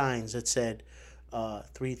seeing signs that said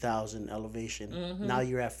 3,000 elevation. Now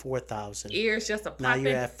you're at 4,000. Ears just a Now popping.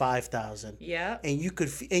 you're at 5,000. Yeah. And you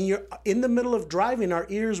could, and you're in the middle of driving. Our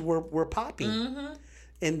ears were popping,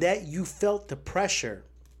 and that you felt the pressure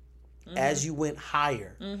as you went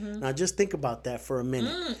higher. Now just think about that for a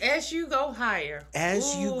minute. As you go higher.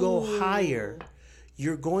 As you go higher,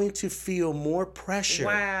 you're going to feel more pressure.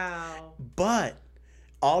 Wow. But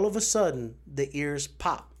all of a sudden, the ears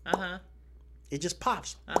pop. Uh-huh. It just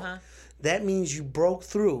pops. Uh-huh. That means you broke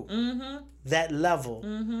through that level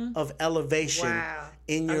of elevation Wow.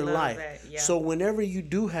 in I your love life. that. Yeah. So whenever you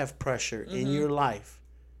do have pressure in your life,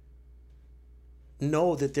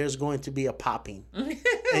 know that there's going to be a popping.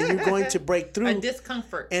 And you're going to break through. A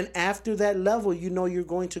discomfort. And after that level, you're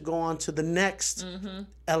going to go on to the next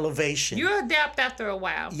elevation. You adapt after a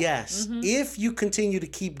while. Yes. If you continue to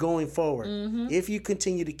keep going forward, if you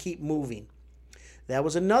continue to keep moving. That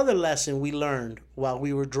was another lesson we learned while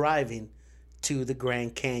we were driving to the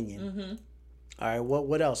Grand Canyon. All right,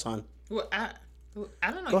 what else, hon? Well, I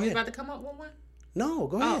don't know. Go You ahead. about to come up with one? No,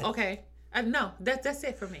 go ahead. Oh, okay. No, that's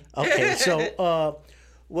it for me. Okay, so,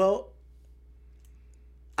 well,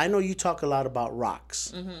 I know you talk a lot about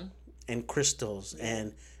rocks and crystals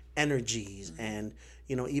and energies and,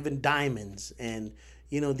 even diamonds and,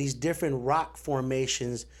 these different rock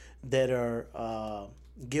formations that are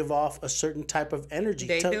give off a certain type of energy.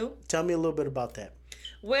 They do? Tell me a little bit about that.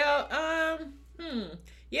 Well,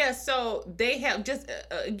 yeah, so they have just,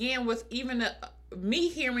 again, with even me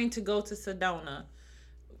hearing to go to Sedona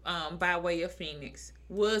by way of Phoenix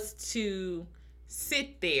was to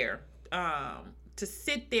sit there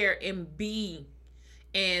and be.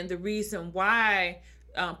 And the reason why,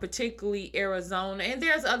 particularly Arizona, and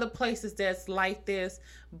there's other places that's like this,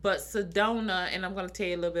 but Sedona, and I'm going to tell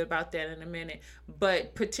you a little bit about that in a minute,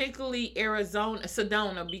 but particularly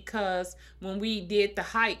Sedona, because when we did the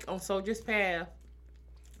hike on Soldiers Pass,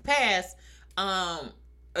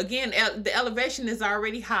 again, the elevation is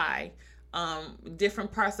already high.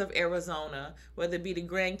 Different parts of Arizona, whether it be the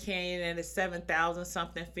Grand Canyon at 7,000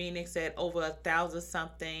 something, Phoenix at over 1,000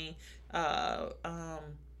 something,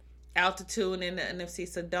 altitude in the NFC.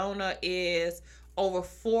 Sedona is over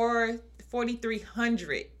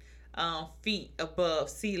 4,300 feet above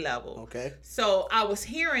sea level. Okay. So I was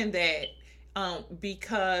hearing that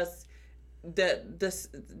because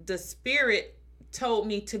the spirit told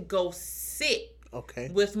me to go sit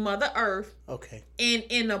with Mother Earth. Okay.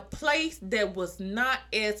 In a place that was not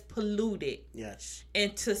as polluted. Yes.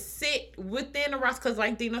 And to sit within the rocks, because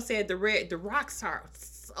like Dino said, the rocks are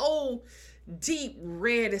so deep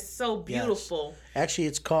red. It's so beautiful. Yes. Actually,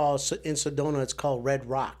 it's called, in Sedona, it's called Red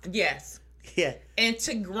Rock. Yes. Yeah. And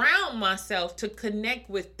to ground myself, to connect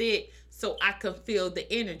with it so I can feel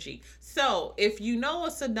the energy. So if you know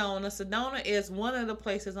of Sedona is one of the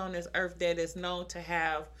places on this earth that is known to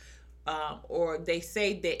have, or they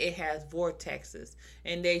say that it has vortexes.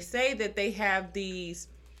 And they say that they have these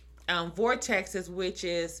vortexes, which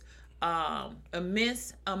is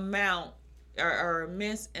immense amount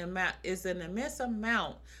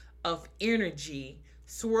of energy,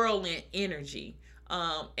 swirling energy.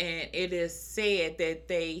 And it is said that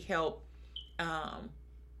they help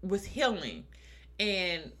with healing.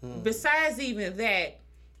 And besides even that,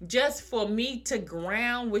 just for me to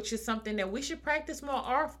ground, which is something that we should practice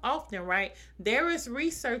more often, right? There is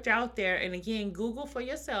research out there, and again, Google for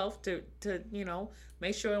yourself to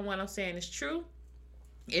make sure what I'm saying is true.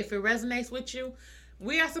 If it resonates with you,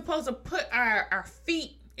 we are supposed to put our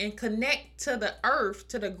feet and connect to the earth,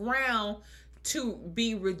 to the ground, to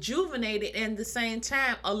be rejuvenated, and at the same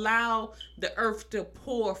time allow the earth to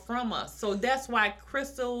pour from us. So that's why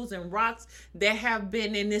crystals and rocks that have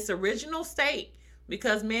been in this original state,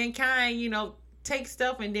 because mankind, takes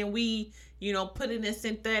stuff and then we, put it in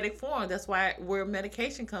synthetic form. That's where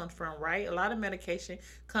medication comes from, right? A lot of medication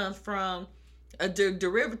comes from a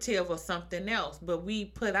derivative or something else, but we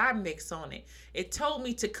put our mix on it. It told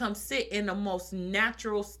me to come sit in the most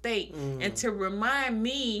natural state and to remind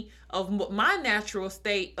me of my natural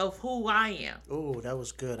state of who I am. Oh, that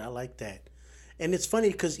was good. I like that. And it's funny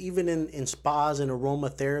because even in spas and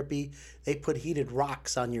aromatherapy, they put heated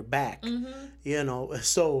rocks on your back.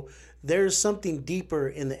 So there's something deeper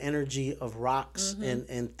in the energy of rocks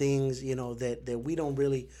and things, that we don't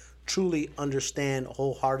really truly understand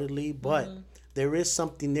wholeheartedly, but there is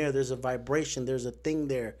something there. There's a vibration. There's a thing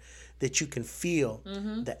there that you can feel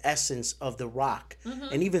the essence of the rock.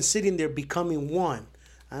 And even sitting there becoming one.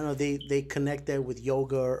 I don't know, they connect that with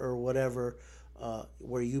yoga or whatever,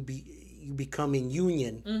 where you become in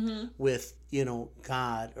union with,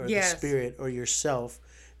 God or the spirit or yourself.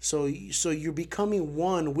 So you're becoming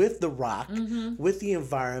one with the rock, with the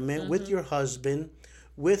environment, with your husband,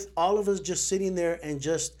 with all of us just sitting there and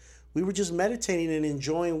we were just meditating and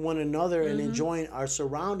enjoying one another and enjoying our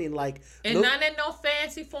surrounding. Not in no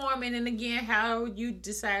fancy form. And then again, how you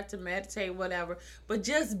decide to meditate, whatever. But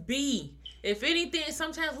just be. If anything,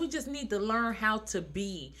 sometimes we just need to learn how to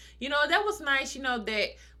be. That was nice, that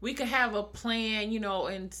we could have a plan,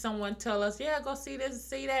 and someone tell us, yeah, go see this,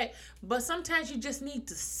 see that. But sometimes you just need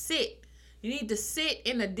to sit. You need to sit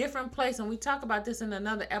in a different place. And we talk about this in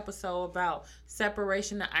another episode about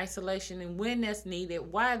separation and isolation and when that's needed,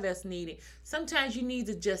 why that's needed. Sometimes you need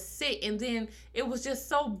to just sit. And then it was just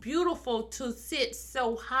so beautiful to sit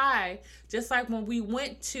so high, just like when we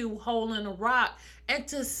went to Hole in the Rock, and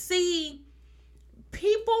to see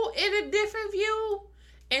people in a different view,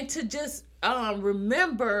 and to just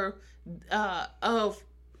remember of,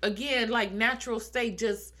 again, like natural state,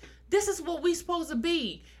 just this is what we supposed to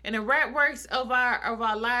be. In the rat works of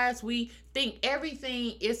our lives, we think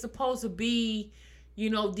everything is supposed to be,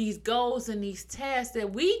 these goals and these tasks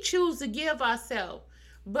that we choose to give ourselves.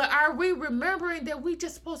 But are we remembering that we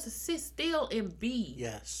just supposed to sit still and be?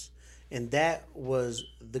 Yes. And that was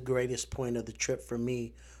the greatest point of the trip for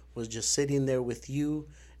me, was just sitting there with you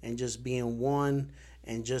and just being one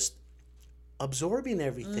and just absorbing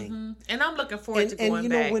everything. And I'm looking forward to going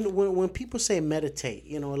back. And when people say meditate,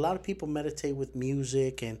 a lot of people meditate with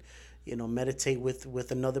music and meditate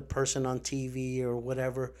with another person on TV or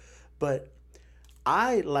whatever, but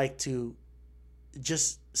I like to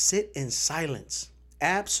just sit in silence,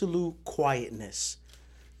 absolute quietness,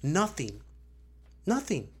 nothing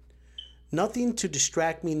to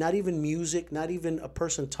distract me, not even music, not even a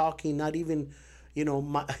person talking, not even,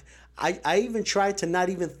 I even tried to not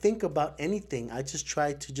even think about anything. I just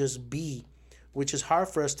tried to just be, which is hard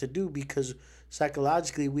for us to do because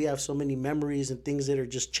psychologically we have so many memories and things that are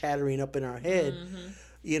just chattering up in our head,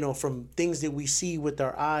 from things that we see with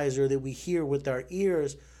our eyes or that we hear with our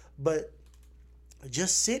ears. But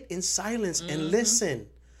just sit in silence and listen.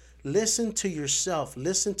 Listen to yourself.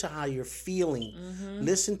 Listen to how you're feeling.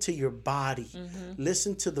 Listen to your body.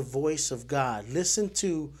 Listen to the voice of God. Listen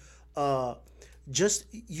to just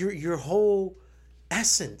your whole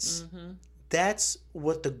essence. That's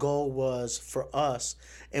what the goal was for us.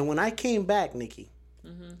 And when I came back, Nikki,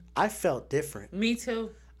 I felt different. Me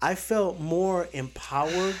too. I felt more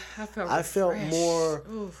empowered. I felt more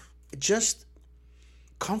just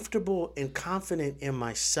comfortable and confident in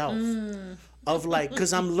myself. Of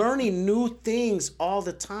because I'm learning new things all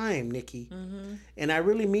the time, Nikki, and I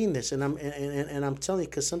really mean this, and I'm telling you,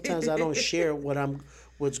 because sometimes I don't share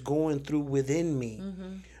what's going through within me,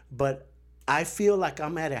 but I feel like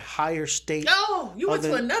I'm at a higher state. Oh, you went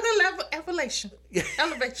to another level, elevation.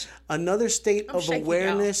 Another state of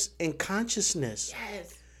awareness and consciousness.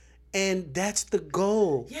 Yes, and that's the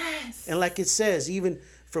goal. Yes, and like it says, even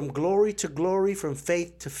from glory to glory, from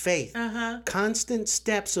faith to faith. Constant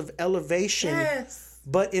steps of elevation. Yes.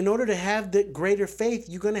 But in order to have the greater faith,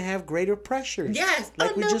 you're going to have greater pressures. Yes.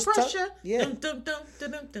 Like we just pressure. Yeah. Dum, dum,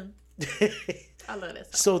 dum, dum, dum. I love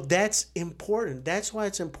that song. So that's important. That's why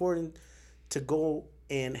it's important to go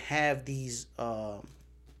and have these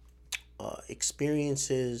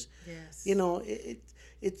experiences. Yes.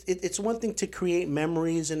 It's one thing to create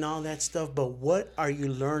memories and all that stuff, but what are you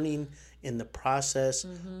learning in the process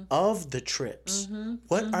of the trips?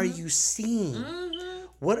 What are you seeing?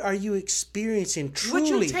 What are you experiencing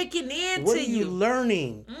truly? What you taking into What are you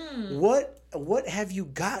learning? What have you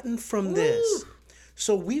gotten from this?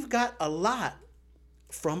 So we've got a lot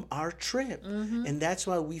from our trip. And that's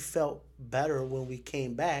why we felt better when we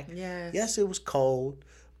came back. Yes, it was cold,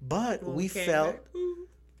 but we felt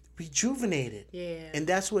rejuvenated. Yeah. And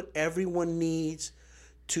that's what everyone needs,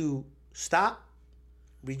 to stop,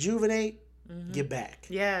 rejuvenate, get back.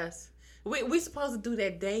 Yes. We supposed to do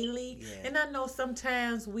that daily. Yeah. And I know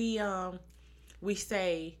sometimes we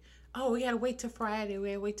say, oh, we gotta wait till Friday, we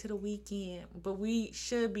gotta wait till the weekend. But we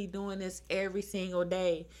should be doing this every single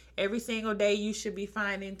day. Every single day you should be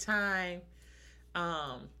finding time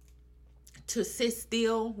to sit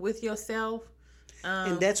still with yourself.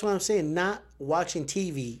 And that's what I'm saying, not watching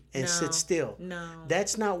TV and sit still. No.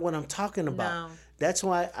 That's not what I'm talking about. No. That's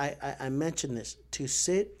why I mentioned this, to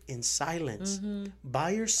sit in silence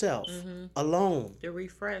by yourself, alone. To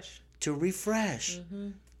refresh.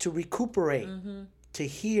 to recuperate, to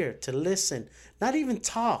hear, to listen, not even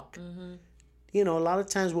talk. You know, a lot of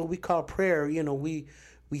times what we call prayer, you know, we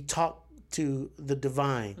talk to the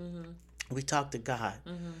divine. We talk to God.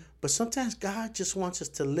 But sometimes God just wants us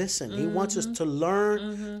to listen. He wants us to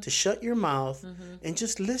learn to shut your mouth and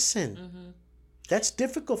just listen. That's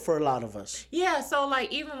difficult for a lot of us. Yeah, so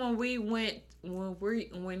like even when we were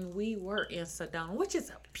in Sedona, which is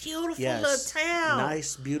a beautiful little town.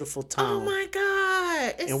 Nice, beautiful town. Oh my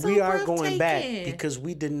God. It's and so we are going back breathtaking. because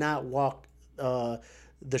we did not walk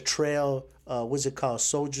the trail, what's it called?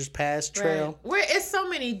 Soldiers Pass Trail. Right. Where it's so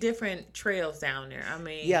many different trails down there. I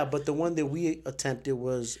mean, yeah, but the one that we attempted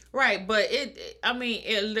was right. But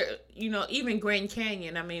you know, even Grand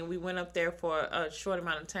Canyon. I mean, we went up there for a short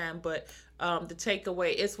amount of time, but the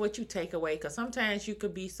takeaway, it's what you take away, because sometimes you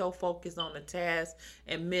could be so focused on the task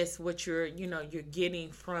and miss what you're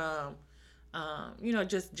getting from,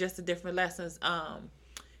 just the different lessons.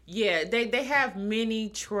 Yeah, they have many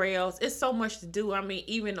trails. It's so much to do. I mean,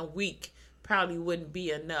 even a week probably wouldn't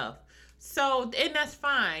be enough. So, and that's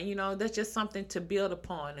fine. You know, that's just something to build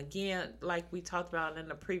upon. Again, like we talked about in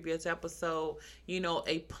the previous episode, you know,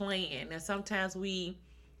 a plan. And sometimes we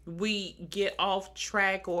get off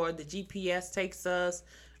track, or the GPS takes us,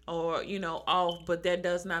 or, you know, off, but that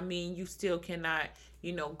does not mean you still cannot,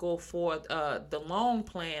 you know, go for the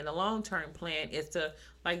long-term plan is to,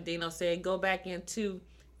 like Dino said, go back into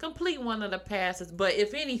complete one of the passes. But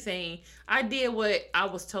if anything, I did what I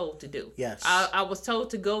was told to do. Yes. I was told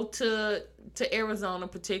to go to Arizona,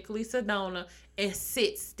 particularly Sedona, and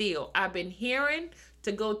sit still. I've been hearing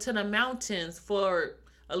to go to the mountains for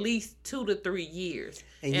at least 2 to 3 years.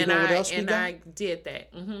 And you know what else we got? I did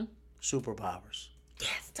that. Superpowers.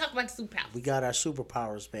 Yes, talk about superpowers. We got our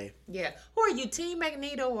superpowers, babe. Yeah. Who are you, Team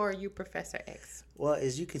Magneto or are you Professor X? Well,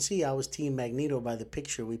 as you can see, I was Team Magneto by the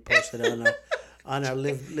picture we posted on our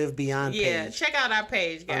Live Beyond page. Yeah, check out our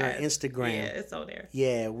page, guys. On our Instagram. Yeah, it's on there.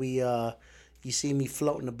 Yeah, we you see me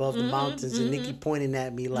floating above the mountains and Nikki pointing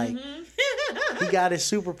at me like he got his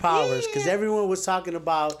superpowers, because everyone was talking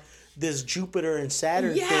about this Jupiter and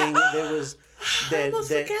Saturn thing that was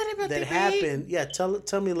that happened. Yeah, tell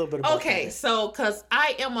me a little bit about that. Okay, so because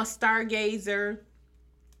I am a stargazer.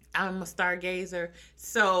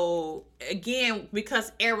 So again,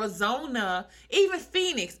 because Arizona, even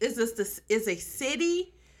Phoenix is a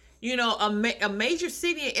city, you know, a major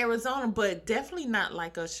city in Arizona, but definitely not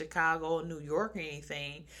like a Chicago or New York or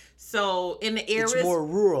anything. So in the areas, it's more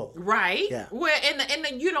rural, right? Yeah. Where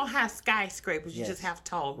and you don't have skyscrapers, you just have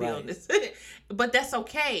tall buildings, but that's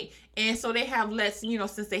okay. And so they have less, you know,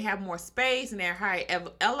 since they have more space and they're high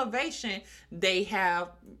elevation, they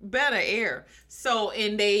have better air. So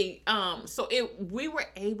we were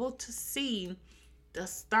able to see the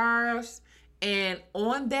stars, and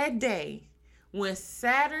on that day, when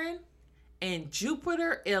Saturn and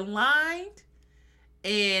Jupiter aligned,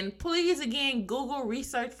 and please again Google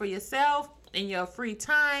research for yourself in your free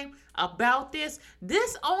time about this.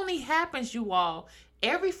 This only happens, you all,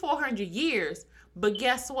 every 400 years. But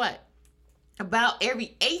guess what? About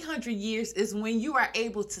every 800 years is when you are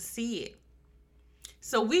able to see it.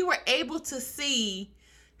 So we were able to see,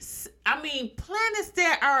 I mean, planets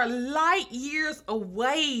that are light years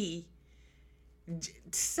away.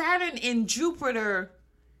 Saturn and Jupiter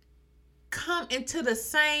come into the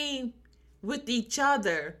same with each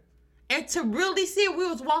other. And to really see it, we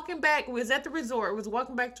was at the resort, we was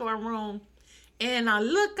walking back to our room, and I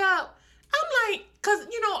look up, I'm like, because,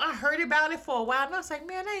 you know, I heard about it for a while, and I was like,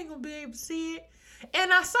 man, I ain't going to be able to see it.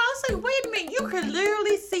 And I was like, wait a minute, you could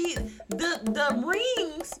literally see the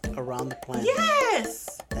rings around the planet.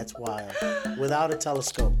 Yes. That's wild. Without a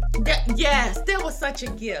telescope. Yes, that was such a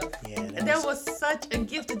gift. Yeah, that was such a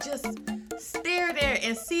gift to just stare there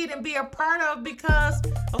and see it and be a part of, because,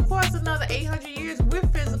 of course, another 800 years, we're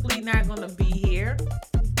physically not going to be here.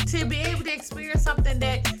 To be able to experience something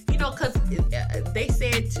that, you know, because they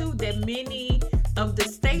said, too, that many of the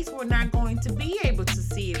states were not going to be able to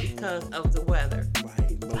see it because of the weather.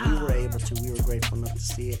 Right, but we were able to. We were grateful enough to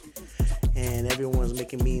see it. And everyone was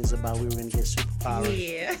making memes about we were going to get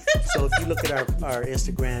superpowers. Yeah. So if you look at our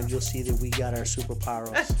Instagram, you'll see that we got our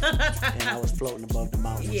superpowers. And I was floating above the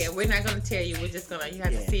mountains. Yeah, we're not going to tell you. We're just going to, you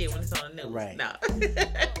have to see it when it's on the news. Right. No.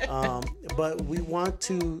 But we want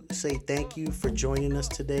to say thank you for joining us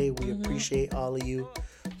today. We appreciate all of you.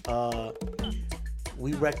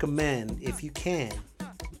 We recommend, if you can,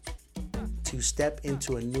 to step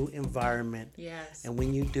into a new environment. Yes. And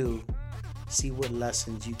when you do, see what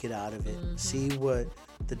lessons you get out of it. See what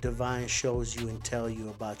the divine shows you and tell you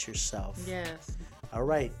about yourself. Yes. All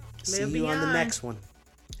right. See you on the next one.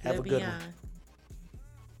 Have a good one.